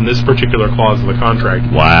removed from this particular clause of the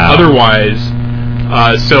contract. Wow. Otherwise,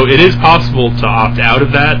 so it is possible to opt out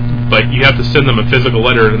of that, but you have to send them a physical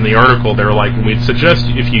letter. In the article, they're like, we'd suggest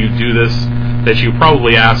if you do this, that you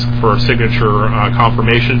probably ask for a signature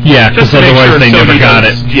confirmation. Yeah, because otherwise they never got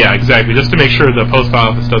it. Yeah, exactly. Just to make sure the post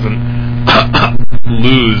office doesn't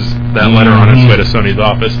lose that letter on its way to Sony's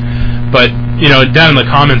office. But, down in the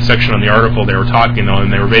comments section on the article, they were talking, though,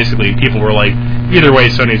 and they were basically, people were like, either way,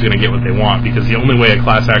 Sony's going to get what they want, because the only way a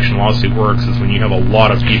class action lawsuit works is when you have a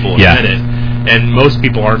lot of people in it, and most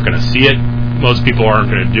people aren't going to see it, most people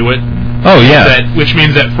aren't going to do it. Oh, yeah. Which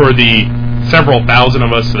means that for the several thousand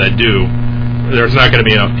of us that do, there's not going to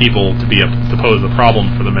be enough people to pose a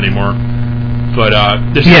problem for them anymore. But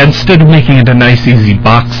instead of making it a nice, easy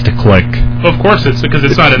box to click. Of course, it's because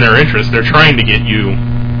it's not in their interest. They're trying to get you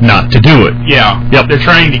not to do it. Yeah. Yep. They're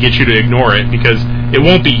trying to get you to ignore it, because it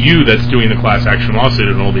won't be you that's doing the class action lawsuit.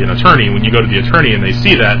 It'll be an attorney. When you go to the attorney and they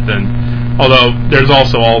see that, then, although there's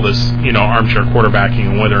also all this, armchair quarterbacking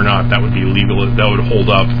and whether or not that would be legal, that would hold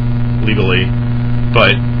up legally,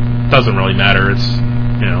 but it doesn't really matter. It's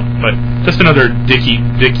but just another dicky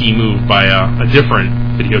move by a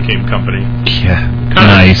different video game company. Yeah,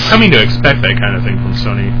 nice. Coming to expect that kind of thing from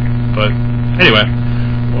Sony. But anyway,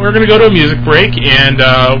 we're going to go to a music break, and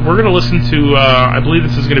we're going to listen to, I believe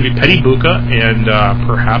this is going to be Petty Buka, and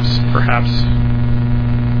perhaps.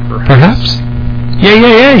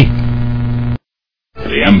 Yay.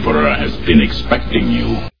 The Emperor has been expecting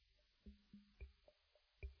you.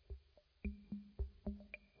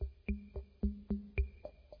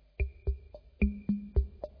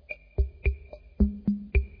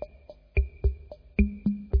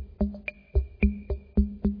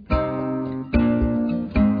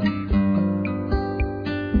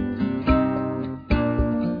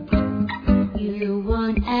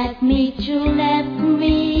 Me to let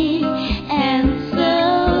me, and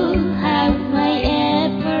so have I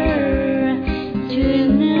ever to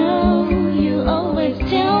know. You always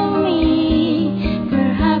tell me,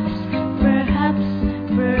 perhaps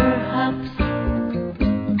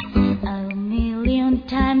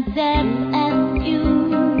I'm them and you,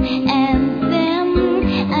 and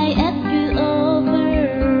then I ask you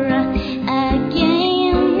over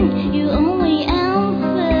again. You only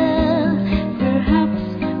answer perhaps,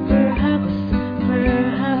 perhaps,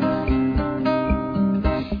 perhaps.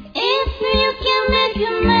 If you can make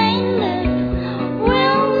your mind up,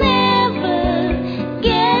 we'll never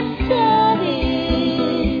get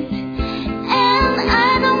started. And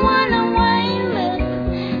I don't wanna wind up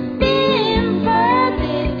being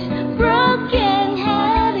perfect,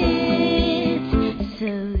 broken-hearted. So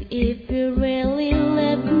if you really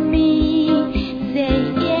love me,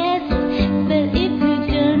 say yes. But if you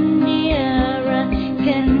don't, dear,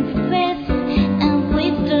 confess, and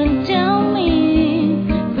please don't tell me.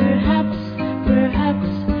 Perhaps, perhaps,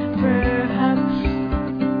 perhaps.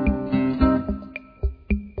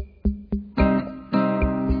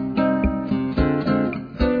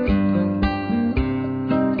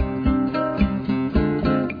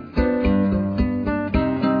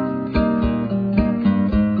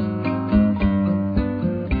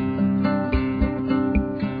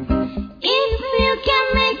 If you can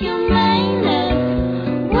make your mind up,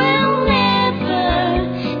 we'll never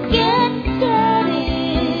get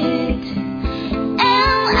started.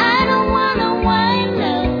 And I don't wanna wind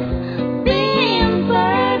up being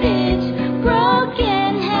perfect,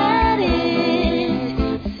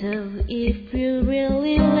 broken-hearted. So if you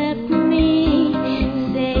really love me,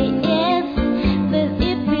 say yes. But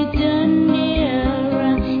if you don't, dear,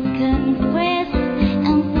 confess,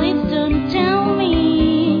 and please don't tell me.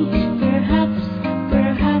 Perhaps,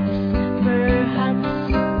 perhaps, perhaps,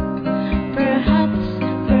 perhaps,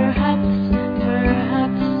 perhaps, perhaps,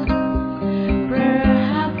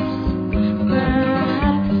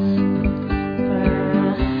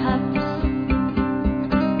 perhaps,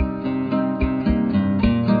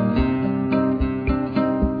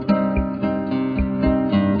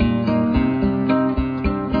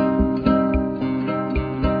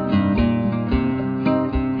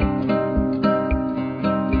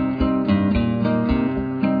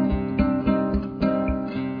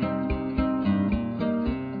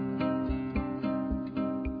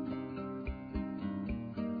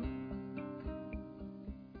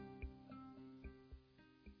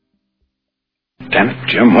 Damn it,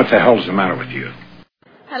 Jim, what the hell's the matter with you?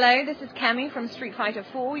 Hello, this is Cammy from Street Fighter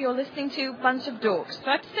 4. You're listening to Bunch of Dorks. Do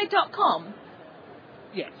I have to say .com?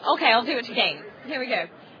 Yes. Okay, I'll do it again. Here we go.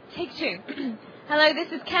 Take two. Hello,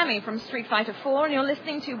 this is Cammy from Street Fighter 4, and you're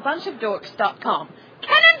listening to bunchofdorks.com.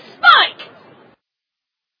 Cannon Spike!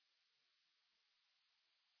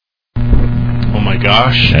 Oh my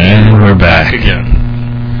gosh. And we're back. Again.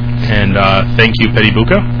 And thank you, Petty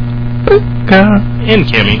Buka. And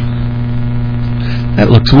Cammy. That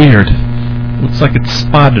looks weird. Looks like it's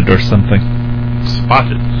spotted or something.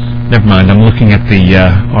 Spotted. Never mind. I'm looking at the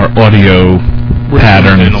our audio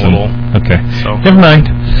pattern. In a little. Okay. So. Never mind.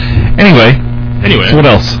 Anyway. So what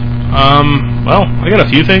else? Well, I got a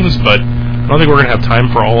few things, but I don't think we're gonna have time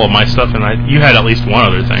for all of my stuff. And you had at least one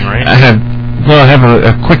other thing, right? I have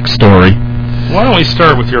a quick story. Why don't we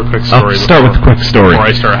start with your quick story? I'll start with the quick story. Before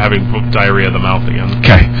I start having diarrhea of the mouth again.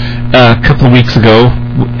 Okay. A couple of weeks ago,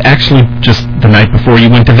 actually just the night before you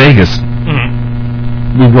went to Vegas,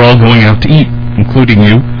 we were all going out to eat, including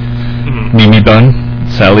you, Mimi Bun,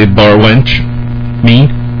 Sally the Bar Wench, me,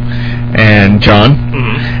 and John,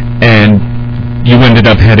 and you ended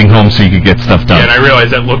up heading home so you could get stuff done. Yeah, and I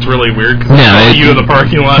realized that looked really weird because I saw you in the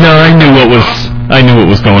parking lot. No, I knew what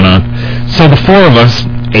was going on. So the four of us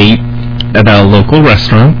ate at a local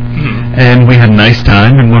restaurant, and we had a nice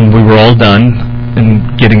time, and when we were all done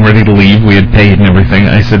and getting ready to leave, we had paid and everything,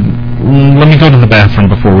 I said, let me go to the bathroom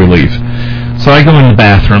before we leave. So I go in the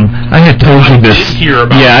bathroom. I had told you this.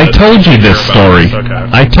 I told you this story. Okay.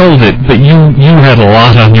 I told it, but you had a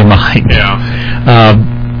lot on your mind. Yeah.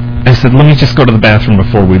 I said, let me just go to the bathroom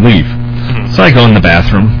before we leave. So I go in the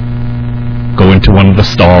bathroom, go into one of the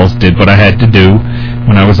stalls, did what I had to do.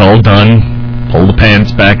 When I was all done, pull the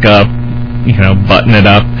pants back up, button it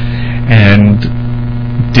up, and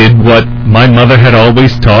did what my mother had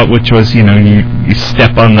always taught, which was, you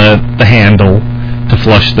step on the handle to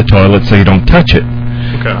flush the toilet so you don't touch it.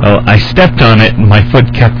 Okay. Well, I stepped on it and my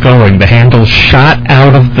foot kept going. The handle shot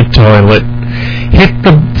out of the toilet, hit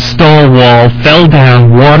the stall wall, fell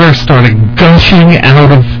down, water started gushing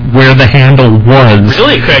out of where the handle was.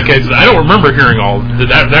 Really? Because I don't remember hearing all. Did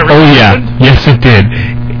that really Oh, yeah. happen? Yes, it did.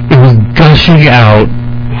 It was gushing out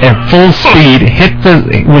at full speed,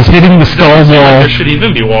 it was hitting the stall wall. There should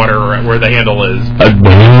even be water where the handle is. But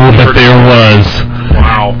there was.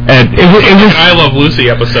 Wow. And it was an I Love Lucy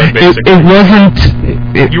episode, basically. It wasn't.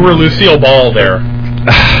 You were Lucille Ball there.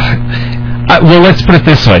 Well, let's put it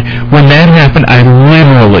this way. When that happened, I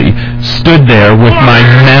literally stood there with my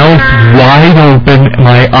mouth wide open,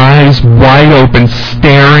 my eyes wide open,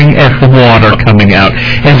 staring at the water coming out.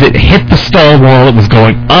 As it hit the stall wall, it was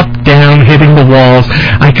going up, down, hitting the walls.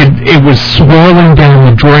 It was swirling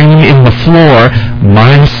down the drain in the floor.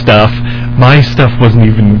 My stuff wasn't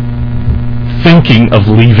even thinking of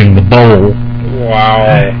leaving the bowl. Wow.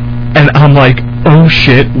 And I'm like, oh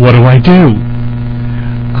shit, what do I do?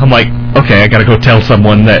 I'm like, okay, I gotta go tell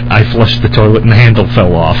someone that I flushed the toilet and the handle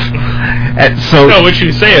fell off. And so, no, what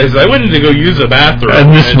you say is, I went to go use the bathroom.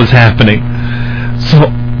 And this was happening. So,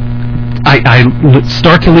 I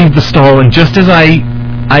start to leave the stall, and just as I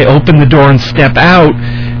open the door and step out,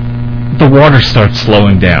 the water starts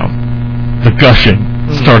slowing down. The gushing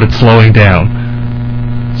started slowing down.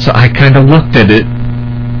 So I kind of looked at it,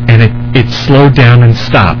 and it slowed down and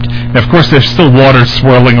stopped. Now, of course, there's still water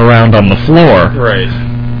swirling around on the floor. Right.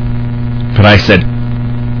 But I said,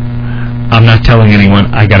 I'm not telling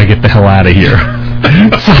anyone. I got to get the hell out of here.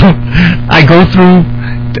 So I go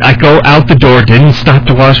out the door, didn't stop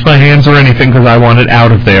to wash my hands or anything because I wanted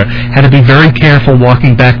out of there. Had to be very careful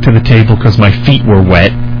walking back to the table because my feet were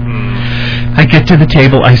wet. I get to the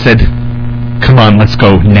table. I said, come on, let's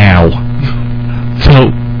go now. So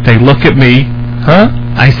they look at me. Huh?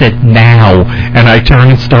 I said, now. And I turn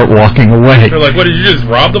and start walking away. They're like, what, did you just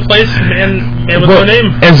rob the place? Man with no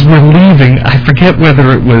name? As we're leaving, I forget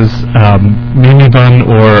whether it was Mimi Bun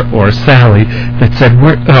or Sally that said,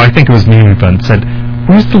 I think it was Mimi Bun, said,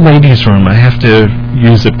 where's the ladies' room? I have to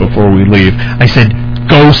use it before we leave. I said,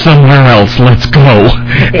 go somewhere else. Let's go.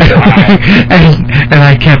 and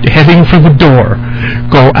I kept heading for the door.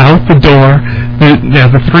 Go out the door.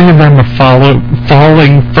 The three of them are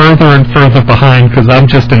falling further and further behind because I'm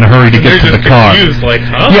just in a hurry to get to the car. Confused, like,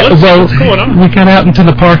 huh? Yeah, what's going on? We got out into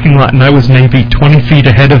the parking lot, and I was maybe 20 feet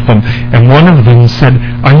ahead of them. And one of them said,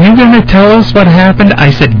 are you going to tell us what happened? I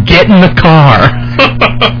said, get in the car.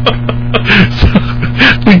 So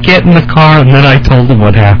we get in the car, and then I told them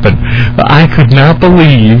what happened. But I could not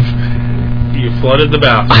believe... You flooded the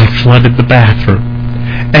bathroom. I flooded the bathroom.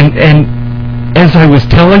 And as I was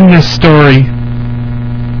telling this story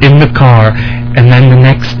in the car, and then the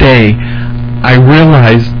next day, I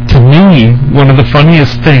realized, to me, one of the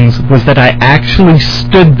funniest things was that I actually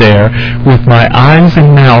stood there with my eyes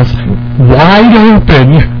and mouth wide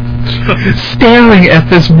open, staring at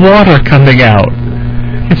this water coming out.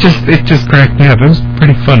 It just cracked me up. It was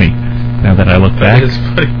pretty funny, now that I look back. It is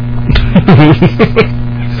funny.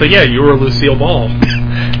 So yeah, you were Lucille Ball.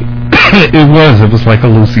 It was like a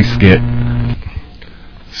Lucy skit.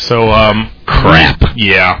 So, crap.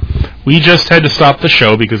 Yeah. We just had to stop the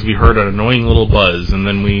show because we heard an annoying little buzz, and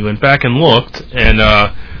then we went back and looked, and,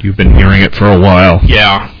 You've been hearing it for a while.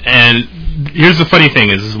 Yeah, and here's the funny thing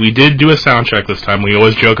is we did do a sound check this time. We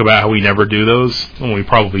always joke about how we never do those, and we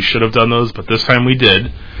probably should have done those, but this time we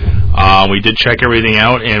did. We did check everything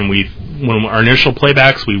out, and when our initial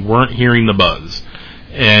playbacks, we weren't hearing the buzz.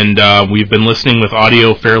 And we've been listening with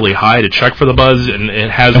audio fairly high to check for the buzz, and it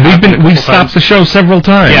has. And we've stopped the show several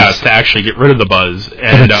times. Yeah, to actually get rid of the buzz,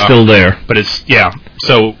 and but it's still there. But it's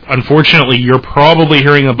So unfortunately, you're probably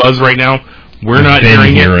hearing a buzz right now. We're not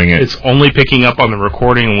hearing it. It's only picking up on the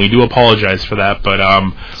recording, and we do apologize for that. But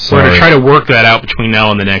we're going to try to work that out between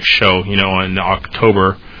now and the next show. In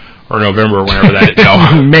October. Or November, whenever that is.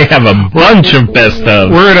 We may have a bunch of best of.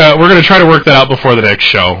 We're gonna try to work that out before the next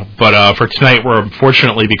show. But for tonight, we're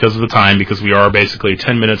unfortunately because of the time, because we are basically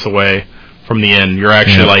 10 minutes away from the end. You're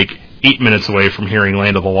actually like 8 minutes away from hearing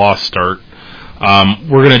Land of the Lost start.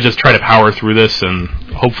 We're gonna just try to power through this, and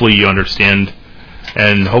hopefully you understand,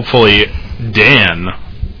 and hopefully Dan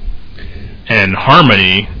and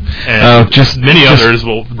Harmony and many others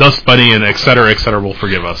will, Dust Bunny and et cetera, will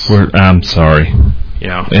forgive us. I'm sorry.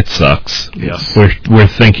 Yeah. It sucks. Yes. We're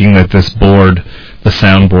thinking that this board, the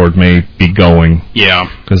soundboard, may be going. Yeah.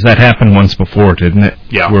 Because that happened once before, didn't it?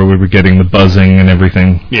 Yeah. Where we were getting the buzzing and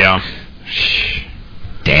everything. Yeah.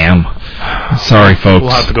 Damn. Sorry, folks. We'll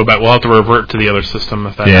have to go back. We'll have to revert to the other system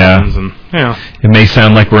if that happens. And, It may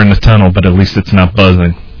sound like we're in the tunnel, but at least it's not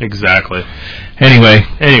buzzing. Exactly. Anyway.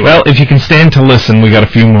 Well, if you can stand to listen, we got a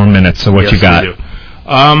few more minutes, so what you got? We do.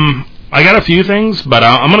 I got a few things, but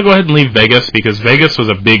I'm going to go ahead and leave Vegas because Vegas was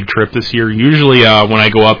a big trip this year. Usually when I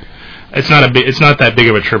go up, it's not that big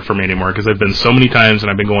of a trip for me anymore because I've been so many times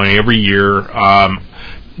and I've been going every year.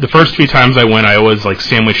 The first few times I went, I always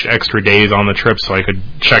sandwiched extra days on the trip so I could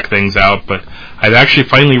check things out. But I've actually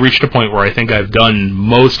finally reached a point where I think I've done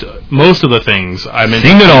most of the things. I've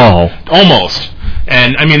seen it all, almost.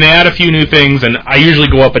 And, I mean, they add a few new things, and I usually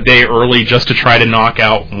go up a day early just to try to knock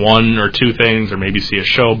out one or two things or maybe see a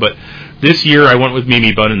show. But this year I went with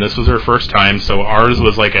Mimi Bun, and this was her first time, so ours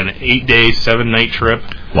was like an 8-day, 7-night trip.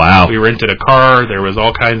 Wow. We rented a car. There was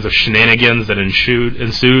all kinds of shenanigans that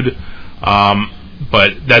ensued.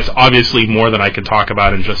 But that's obviously more than I can talk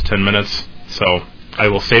about in just 10 minutes, so I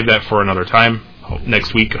will save that for another time.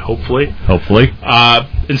 Next week, hopefully.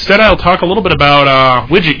 Instead, I'll talk a little bit about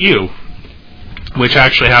Widget U, which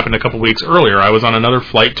actually happened a couple weeks earlier. I was on another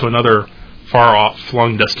flight to another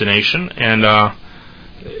far-off-flung destination, and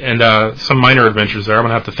some minor adventures there. I'm going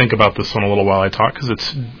to have to think about this one a little while I talk, because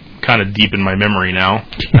it's kind of deep in my memory now,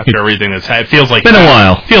 after everything that's happened. It feels like... Been a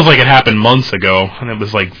while. Feels like it happened months ago, and it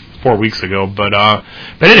was like 4 weeks ago. But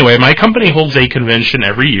anyway, my company holds a convention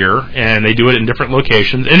every year, and they do it in different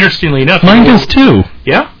locations. Interestingly enough... Mine does too.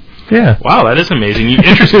 Yeah? Yeah. Wow, that is amazing.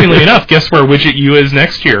 Interestingly enough, guess where Widget U is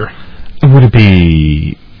next year? Would it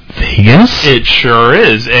be Vegas? It sure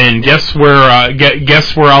is. And guess where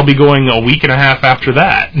I'll be going a week and a half after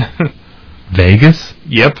that? Vegas?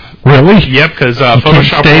 Yep. Really? Yep, because Photoshop...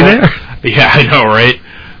 Photoshop... stay there? Yeah, I know, right?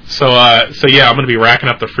 So yeah, I'm going to be racking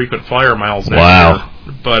up the frequent flyer miles next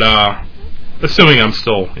year. But assuming I'm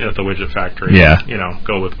still at the Widget Factory,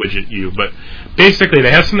 go with Widget U. But basically,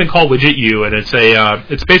 they have something called Widget U, and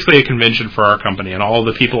it's basically a convention for our company, and all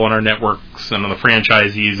the people on our networks and the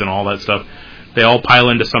franchisees and all that stuff. They all pile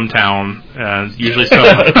into some town, usually some.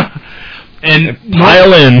 And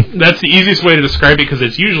pile in. That's the easiest way to describe it, because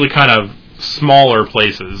it's usually kind of smaller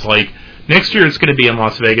places. Like next year, it's going to be in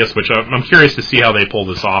Las Vegas, which I'm curious to see how they pull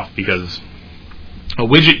this off, because a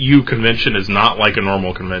Widget U convention is not like a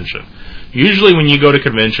normal convention. Usually when you go to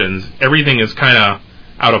conventions, everything is kind of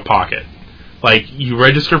out of pocket. Like, you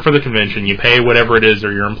register for the convention, you pay whatever it is,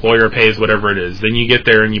 or your employer pays whatever it is. Then you get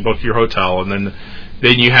there and you book your hotel, and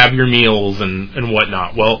then you have your meals and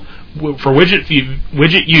whatnot. Well, for Widget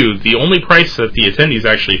U, the only price that the attendees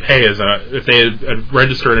actually pay is if they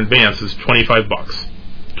register in advance is $25.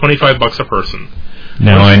 $25 a person.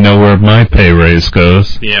 Now I know where my pay raise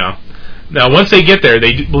goes. Yeah. Now, once they get there,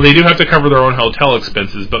 they do have to cover their own hotel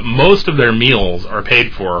expenses, but most of their meals are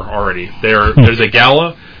paid for already. There's a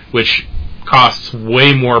gala, which costs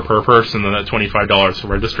way more per person than that $25 for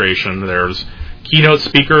registration. There's keynote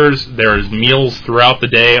speakers. There's meals throughout the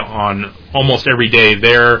day on almost every day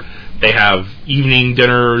there. They have evening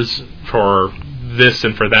dinners for this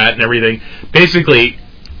and for that and everything. Basically,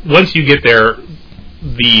 once you get there,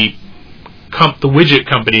 the Widget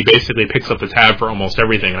company basically picks up the tab for almost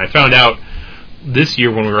everything. And I found out this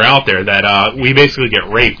year when we were out there that we basically get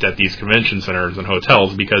raped at these convention centers and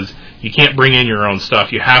hotels, because you can't bring in your own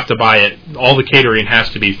stuff. You have to buy it. All the catering has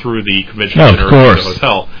to be through the convention center or the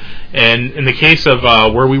hotel. And in the case of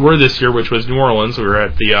where we were this year, which was New Orleans, we were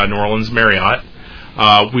at the New Orleans Marriott.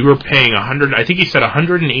 We were paying I think he said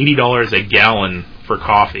 $180 a gallon for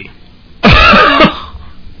coffee.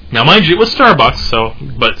 Now, mind you, it was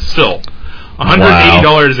Starbucks, but still.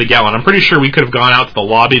 $180 a gallon. I'm pretty sure we could have gone out to the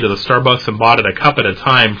lobby to the Starbucks and bought it a cup at a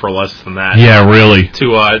time for less than that. Yeah, really.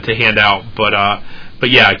 To hand out, but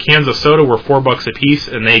yeah, cans of soda were $4 a piece,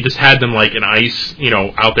 and they just had them like in ice,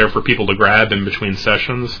 out there for people to grab in between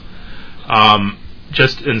sessions.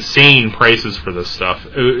 Just insane prices for this stuff.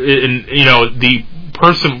 And the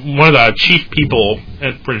person, one of the chief people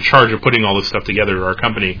in charge of putting all this stuff together at our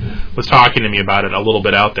company, was talking to me about it a little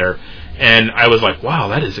bit out there. And I was like, wow,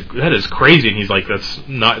 that is crazy. And he's like, that's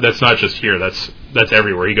not just here. That's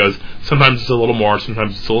everywhere. He goes, sometimes it's a little more,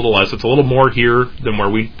 sometimes it's a little less. It's a little more here than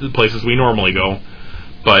the places we normally go,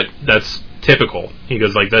 but that's typical. He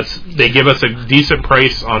goes, like, they give us a decent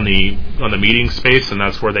price on the meeting space, and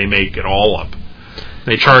that's where they make it all up.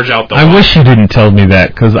 They charge out the... I wish you didn't tell me that,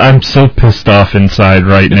 because I'm so pissed off inside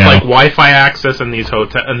right now. It's like Wi-Fi access in these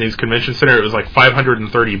convention center. It was like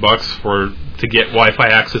 $530 to get Wi-Fi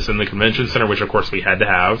access in the convention center, which of course we had to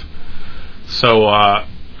have. So,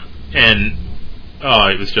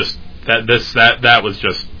 it was just that was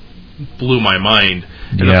just blew my mind.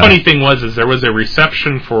 And the funny thing is there was a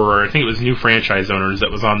reception for, I think it was new franchise owners, that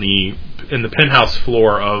was in the penthouse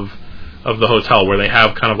floor of the hotel, where they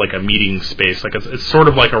have kind of like a meeting space. Like it's sort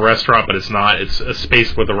of like a restaurant, but it's not. It's a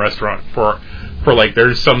space with a restaurant for like,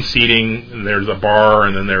 there's some seating, and there's a bar,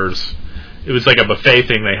 and then it was like a buffet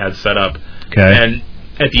thing they had set up. Okay. And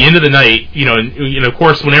at the end of the night, and of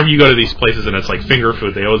course, whenever you go to these places and it's like finger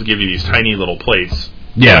food, they always give you these tiny little plates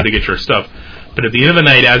to get your stuff. But at the end of the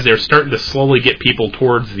night, as they're starting to slowly get people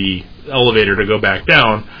towards the elevator to go back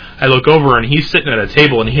down, I look over and he's sitting at a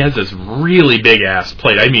table and he has this really big ass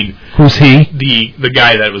plate. I mean, who's he? The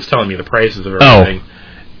guy that was telling me the prices of everything.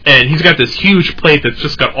 And he's got this huge plate that's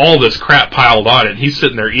just got all this crap piled on it. And he's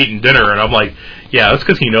sitting there eating dinner, and I'm like, yeah, that's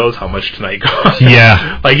because he knows how much tonight costs.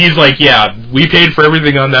 Yeah. Like, he's like, yeah, we paid for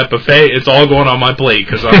everything on that buffet. It's all going on my plate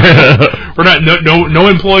because we're not. No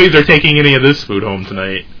employees are taking any of this food home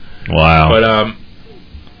tonight. Wow.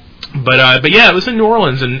 But yeah, it was in New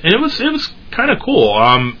Orleans, and it was kind of cool.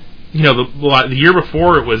 You know, the year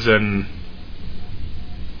before it was in.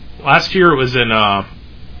 Last year it was in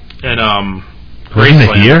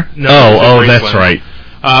Graceland. Here? No, that's right.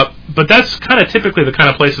 But that's kind of typically the kind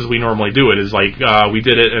of places we normally do it. Is like we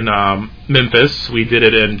did it in Memphis, we did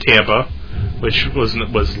it in Tampa, which was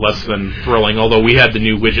less than thrilling. Although we had the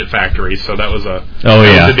new widget factory, so that was was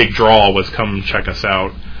a big draw. Was come check us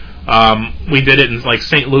out. We did it in like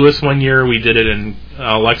St. Louis one year. We did it in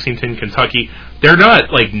Lexington, Kentucky. They're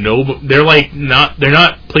not like they're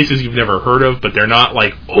not places you've never heard of, but they're not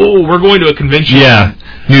like, oh, we're going to a convention. Yeah,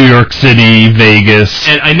 New York City, Vegas.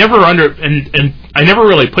 And I never I never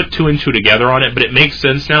really put two and two together on it, but it makes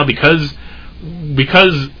sense now because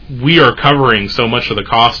we are covering so much of the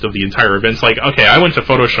cost of the entire event. It's like, okay, I went to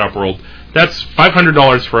Photoshop World. That's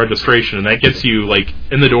 $500 for registration, and that gets you like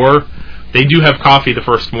in the door. They do have coffee the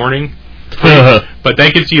first morning, but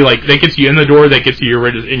that gets you in the door. That gets you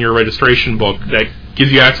in your registration book. That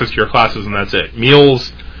gives you access to your classes, and that's it.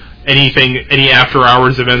 Meals, any after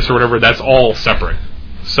hours events or whatever, that's all separate.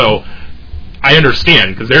 So I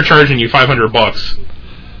understand because they're charging you $500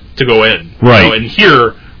 to go in, right? You know, and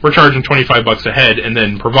here we're charging $25 a head, and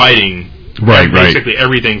then providing basically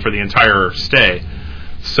everything for the entire stay.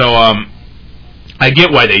 So I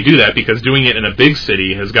get why they do that because doing it in a big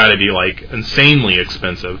city has got to be like insanely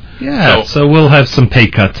expensive. Yeah, so we'll have some pay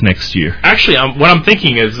cuts next year. Actually, what I'm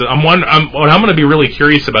thinking is what I'm going to be really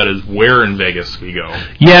curious about is where in Vegas we go.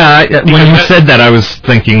 Yeah, when you said that, I was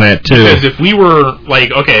thinking that too. Because if we were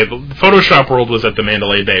like, okay, Photoshop World was at the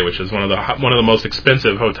Mandalay Bay, which is one of the most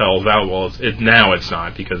expensive hotels out. Well, now it's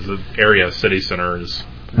not because the area city center is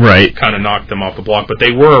kind of knocked them off the block. But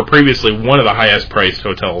they were previously one of the highest priced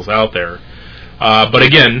hotels out there. But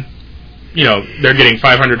again, you know, they're getting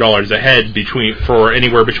 $500 a head for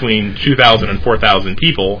anywhere between 2,000 and 4,000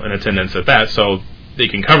 people in attendance at that, so they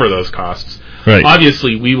can cover those costs. Right.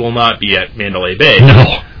 Obviously, we will not be at Mandalay Bay.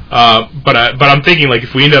 No. But I'm thinking like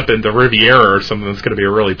if we end up in the Riviera or something, it's going to be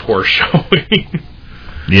a really poor showing.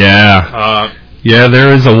 Yeah.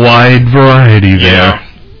 There is a wide variety there.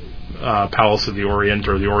 Yeah. Palace of the Orient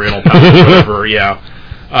or the Oriental Palace, whatever. Yeah.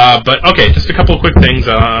 But okay, just a couple of quick things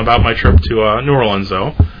about my trip to New Orleans,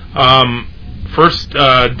 though. First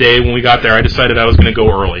day when we got there, I decided I was going to go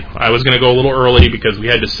early. I was going to go a little early because we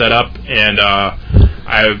had to set up, and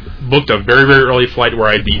I booked a very, very early flight where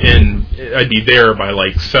I'd be there by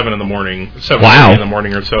like 7 in the morning, 7:30 in the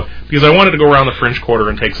morning or so, because I wanted to go around the French Quarter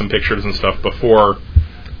and take some pictures and stuff before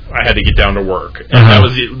I had to get down to work. And that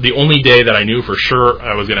was the only day that I knew for sure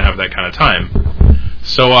I was going to have that kind of time.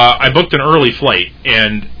 So I booked an early flight,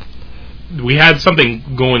 and we had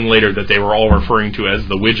something going later that they were all referring to as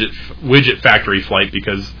the widget factory flight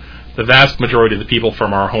because the vast majority of the people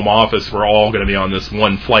from our home office were all going to be on this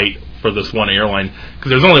one flight for this one airline because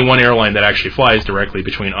there's only one airline that actually flies directly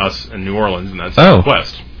between us and New Orleans, and that's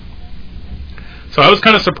Southwest. So I was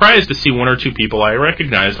kind of surprised to see one or two people I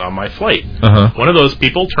recognized on my flight. One of those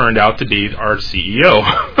people turned out to be our CEO.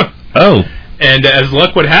 And as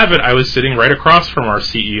luck would have it, I was sitting right across from our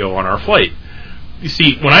CEO on our flight. You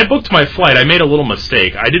see, when I booked my flight, I made a little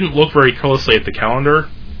mistake. I didn't look very closely at the calendar,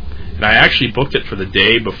 and I actually booked it for the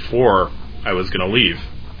day before I was going to leave.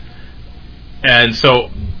 And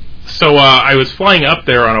so I was flying up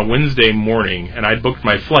there on a Wednesday morning, and I booked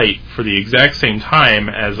my flight for the exact same time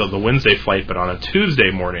as the Wednesday flight, but on a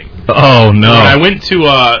Tuesday morning. Oh, no. When I went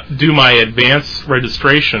to do my advance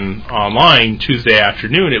registration online Tuesday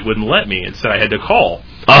afternoon, it wouldn't let me. It said I had to call.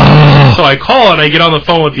 Oh. So I call, and I get on the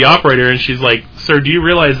phone with the operator, and she's like, "Sir, do you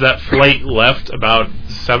realize that flight left about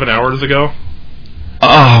 7 hours ago?"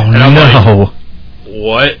 Oh, and I'm no. Like,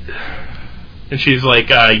 what? And she's like,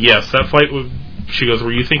 yes, that flight was... She goes,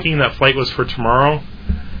 were you thinking that flight was for tomorrow?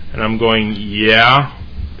 And I'm going, yeah.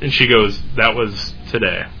 And she goes, that was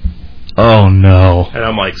today. Oh, no. And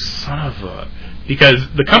I'm like, son of a... Because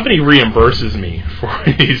the company reimburses me for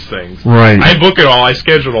these things. Right. I book it all, I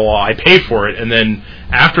schedule it all, I pay for it, and then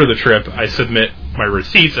after the trip, I submit my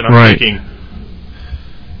receipts, and I'm thinking,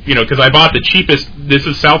 you know, because I bought the cheapest... This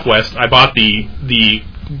is Southwest. I bought the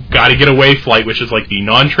gotta get away flight, which is like the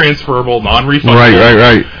non-transferable, non-refundable.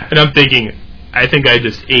 Right. And I'm thinking... I think I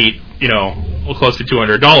just ate, you know, close to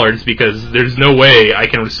 $200 because there's no way I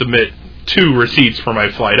can submit 2 receipts for my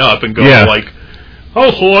flight up and go like,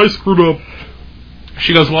 oh, so I screwed up.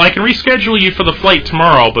 She goes, well, I can reschedule you for the flight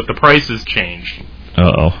tomorrow, but the price has changed.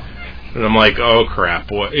 Uh-oh. And I'm like, oh,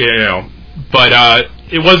 crap. What, But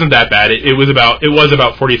it wasn't that bad. It was about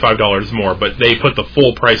 $45 more, but they put the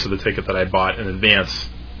full price of the ticket that I bought in advance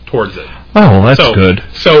towards it. Oh, that's good.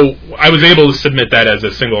 So I was able to submit that as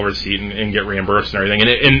a single receipt and get reimbursed and everything.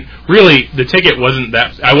 And really, the ticket wasn't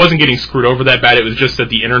that... I wasn't getting screwed over that bad. It was just that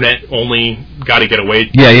the internet only got to get away.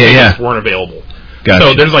 Tickets weren't available. Gotcha.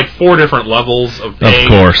 So there's like 4 different levels of paying.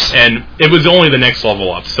 Of course. And it was only the next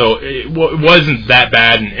level up. So it wasn't that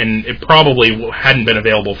bad, and it probably hadn't been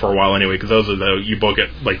available for a while anyway, because those are you book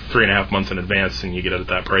it like 3.5 months in advance and you get it at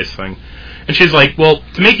that price thing. And she's like, well,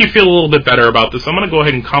 to make you feel a little bit better about this, I'm going to go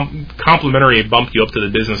ahead and complimentary bump you up to the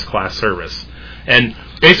business class service. And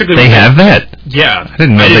basically... They have that? Yeah. I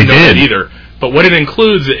didn't know they did. That either. But what it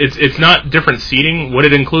includes, it's not different seating. What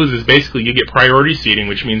it includes is basically you get priority seating,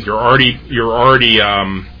 which means you're already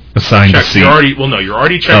assigned a seat. You're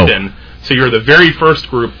already checked in. So you're the very first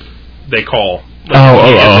group they call.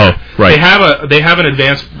 Right. They have an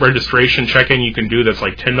advanced registration check-in you can do that's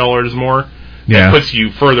like $10 more. Yeah. That puts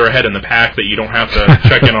you further ahead in the pack that you don't have to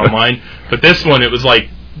check in online. But this one, it was like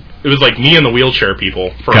me and the wheelchair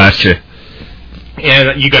people first. Gotcha.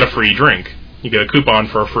 And you got a free drink. You get a coupon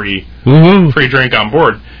for a free drink on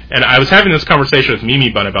board. And I was having this conversation with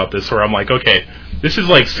Mimi Bun about this, where I'm like, okay, this is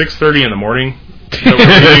like 6:30 in the morning.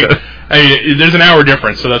 There's an hour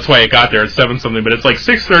difference, so that's why it got there at 7-something. But it's like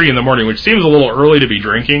 6:30 in the morning, which seems a little early to be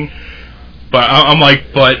drinking. But I'm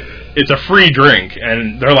like, but it's a free drink,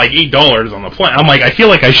 and they're like $8 on the plane. I'm like, I feel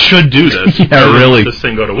like I should do this. Yeah, really. Let this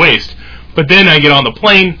thing go to waste. But then I get on the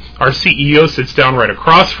plane, our CEO sits down right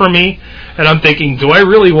across from me, and I'm thinking, do I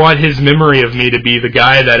really want his memory of me to be the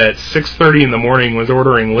guy that at 6:30 in the morning was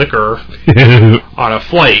ordering liquor on a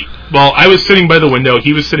flight? Well, I was sitting by the window,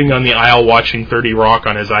 he was sitting on the aisle watching 30 Rock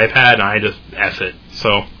on his iPad, and I just F it.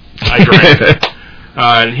 So I drank it.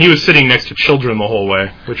 And he was sitting next to children the whole way,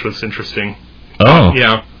 which was interesting. Oh.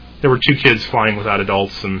 Yeah. There were 2 kids flying without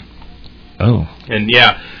adults, and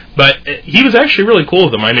yeah. But he was actually really cool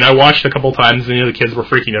with them. I mean, I watched a couple times, and the kids were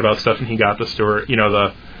freaking out about stuff, and he got the steward,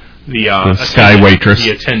 the sky waitress,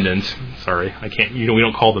 the attendant. Sorry, I can't. We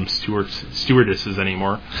don't call them stewardesses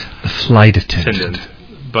anymore. The flight attendant.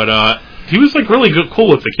 But he was like really good, cool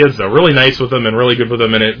with the kids, though. Really nice with them and really good with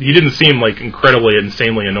them, and he didn't seem like incredibly,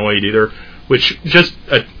 insanely annoyed either, which just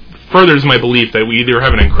furthers my belief that we either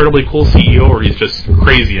have an incredibly cool CEO or he's just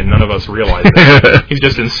crazy and none of us realize it. He's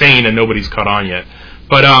just insane and nobody's caught on yet.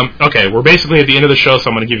 But, okay, we're basically at the end of the show, so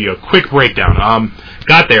I'm going to give you a quick breakdown.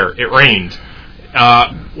 Got there. It rained.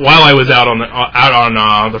 While I was out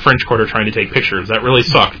on the French Quarter trying to take pictures. That really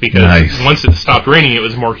sucked because once it stopped raining, it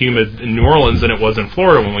was more humid in New Orleans than it was in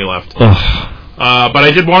Florida when we left. But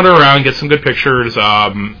I did wander around, get some good pictures,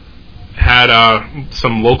 had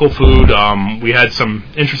some local food. We had some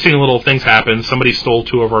interesting little things happen. Somebody stole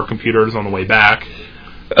 2 of our computers on the way back.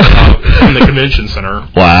 In the convention center.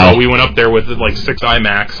 Wow. So we went up there with like 6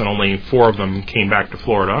 iMacs, and only 4 of them came back to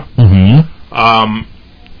Florida. Mm-hmm.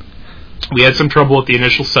 We had some trouble with the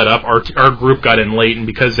initial setup. Our group got in late, and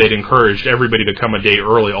because they'd encouraged everybody to come a day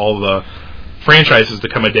early, all the franchises to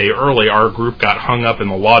come a day early, our group got hung up in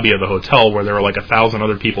the lobby of the hotel where there were like 1,000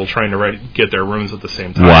 other people trying to get their rooms at the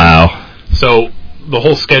same time. Wow. So the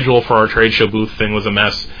whole schedule for our trade show booth thing was a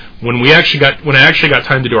mess. When I actually got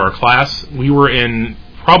time to do our class, we were in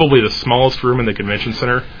probably the smallest room in the convention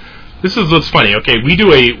center. This is what's funny. Okay, we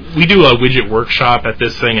do a widget workshop at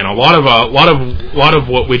this thing, and a lot of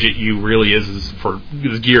what Widget U really is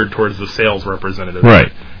geared towards the sales representatives,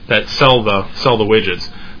 right? That sell the widgets.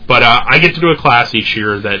 But I get to do a class each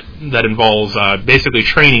year that involves basically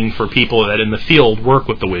training for people that in the field work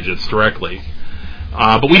with the widgets directly.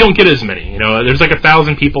 But we don't get as many. There's like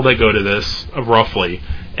 1,000 people that go to this, roughly.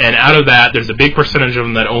 And out of that, there's a big percentage of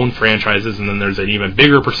them that own franchises, and then there's an even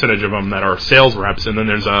bigger percentage of them that are sales reps, and then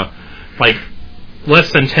there's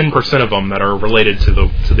less than 10% of them that are related to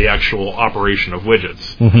the actual operation of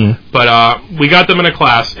widgets. Mm-hmm. But we got them in a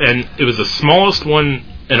class, and it was the smallest one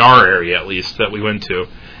in our area, at least, that we went to.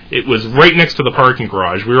 It was right next to the parking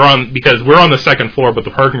garage. Because we're on the 2nd floor, but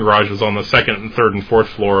the parking garage was on the 2nd and 3rd and 4th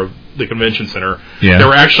floor of the convention center. Yeah. There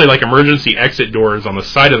were actually like emergency exit doors on the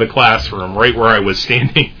side of the classroom, right where I was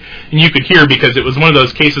standing, and you could hear because it was one of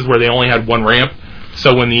those cases where they only had one ramp.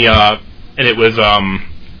 So when what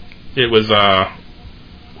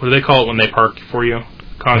do they call it when they park for you?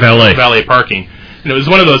 Valet parking. And it was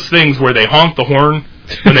one of those things where they honk the horn.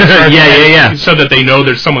 When they start so that they know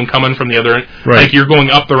there's someone coming from the other end. Right. Like you're going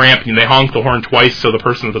up the ramp and they honk the horn twice so the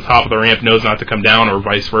person at the top of the ramp knows not to come down, or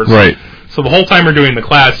vice versa. Right. So the whole time we're doing the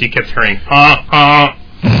class, you kept hearing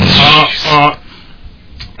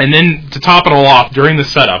And then to top it all off, during the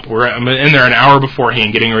setup, I'm in there an hour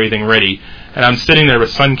beforehand getting everything ready, and I'm sitting there with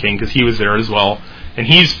Sun King because he was there as well, and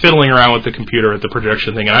he's fiddling around with the computer at the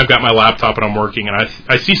projection thing, and I've got my laptop and I'm working, and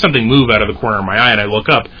I see something move out of the corner of my eye, and I look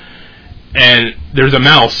up, and there's a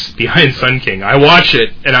mouse behind Sun King. I watch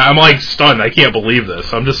it, and I'm like stunned. I can't believe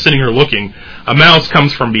this. I'm just sitting here looking. A mouse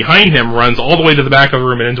comes from behind him, runs all the way to the back of the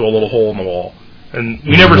room and into a little hole in the wall. And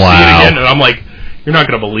we never see it again, and I'm like, you're not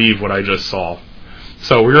going to believe what I just saw.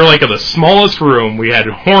 So we were like in the smallest room. We had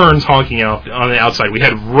horns honking out on the outside. We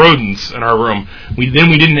had rodents in our room.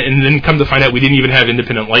 Then come to find out we didn't even have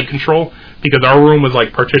independent light control because our room was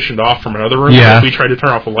like partitioned off from another room. Yeah. If we tried to turn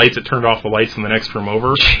off the lights, it turned off the lights in the next room over,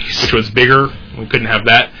 which was bigger. We couldn't have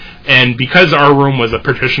that. And because our room was a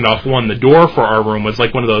partitioned off one, the door for our room was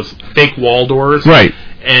like one of those fake wall doors. Right.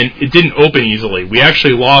 And it didn't open easily. We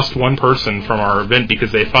actually lost one person from our event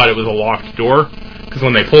because they thought it was a locked door. Because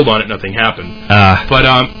when they pulled on it, nothing happened. But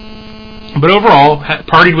overall,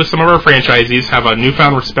 partied with some of our franchisees, have a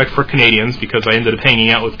newfound respect for Canadians because I ended up hanging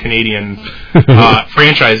out with Canadian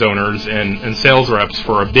franchise owners and sales reps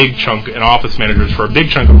for a big chunk, and office managers for a big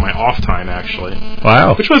chunk of my off time, actually.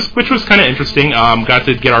 Wow. Which was kind of interesting. Got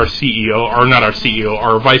to get our CEO, or not our CEO,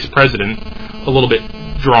 our vice president, a little bit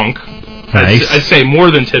drunk. Nice. I'd say more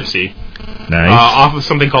than tipsy. Nice. Off of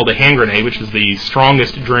something called the hand grenade, which is the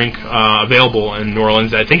strongest drink available in New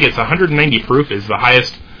Orleans. I think it's 190 proof, is the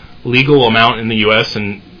highest legal amount in the U.S.,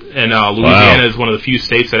 and Louisiana is one of the few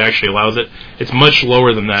states that actually allows it. It's much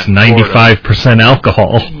lower than that. It's 95%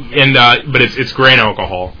 alcohol. And but it's grain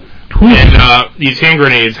alcohol. And these hand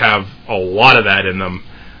grenades have a lot of that in them.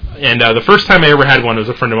 And the first time I ever had one was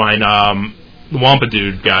a friend of mine, the Wampa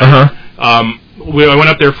Dude guy. I went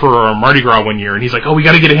up there for Mardi Gras one year, and he's like, "Oh, we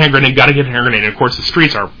got to get a hand grenade. And of course, the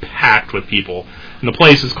streets are packed with people. And the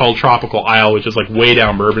place is called Tropical Isle, which is like way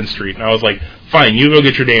down Bourbon Street. And I was like, "Fine, you go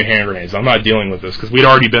get your damn hand grenades. I'm not dealing with this," because we'd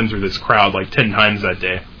already been through this crowd like 10 times that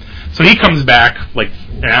day. So he comes back like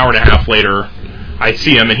an hour and a half later. I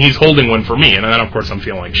see him, and he's holding one for me. And then, of course, I'm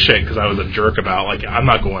feeling like shit because I was a jerk about, like, I'm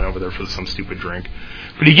not going over there for some stupid drink.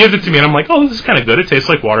 But he gives it to me, and I'm like, "Oh, this is kind of good. It tastes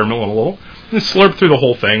like watermelon a little." And slurped through the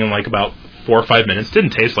whole thing in like about 4 or 5 minutes. Didn't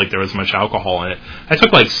taste like there was much alcohol in it. I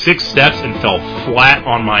took like 6 steps and fell flat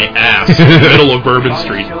on my ass in the middle of Bourbon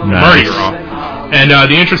Street, Mardi Gras. And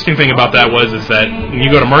the interesting thing about that is that when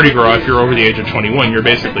you go to Mardi Gras, if you're over the age of 21, you're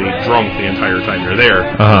basically drunk the entire time you're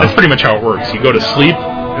there. That's pretty much how it works. You go to sleep,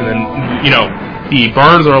 and then, the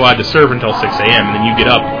bars are allowed to serve until 6 a.m., and then you get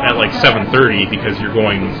up at like 7:30 because you're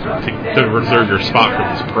going to reserve your spot for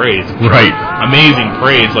this parade. Right. Amazing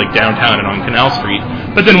parades like downtown and on Canal Street.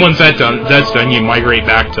 But then once that's done, you migrate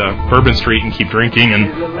back to Bourbon Street and keep drinking.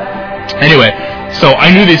 And anyway, so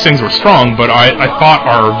I knew these things were strong, but I thought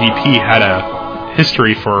our VP had a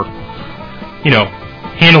history for,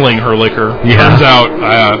 handling her liquor. Yeah. Turns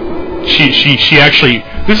out she actually,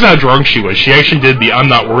 this is how drunk she was. She actually did the "I'm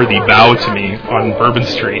not worthy" bow to me on Bourbon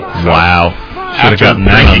Street. Wow. Should have gotten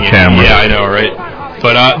that on camera. Yeah, I know, right?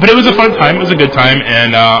 But it was a fun time. It was a good time,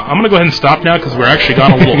 and I'm gonna go ahead and stop now because we're actually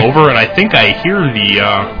gone a little over, and I think I hear the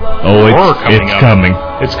roar coming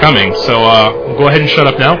up. It's coming. So go ahead and shut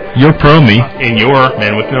up now. You're Pro-Me. And you're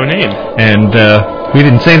Man with No Name. And we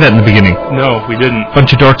didn't say that in the beginning. No, we didn't.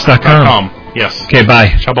 Bunchofdorks.com. Yes. Okay, bye.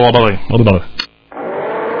 Shabalabali. Bye.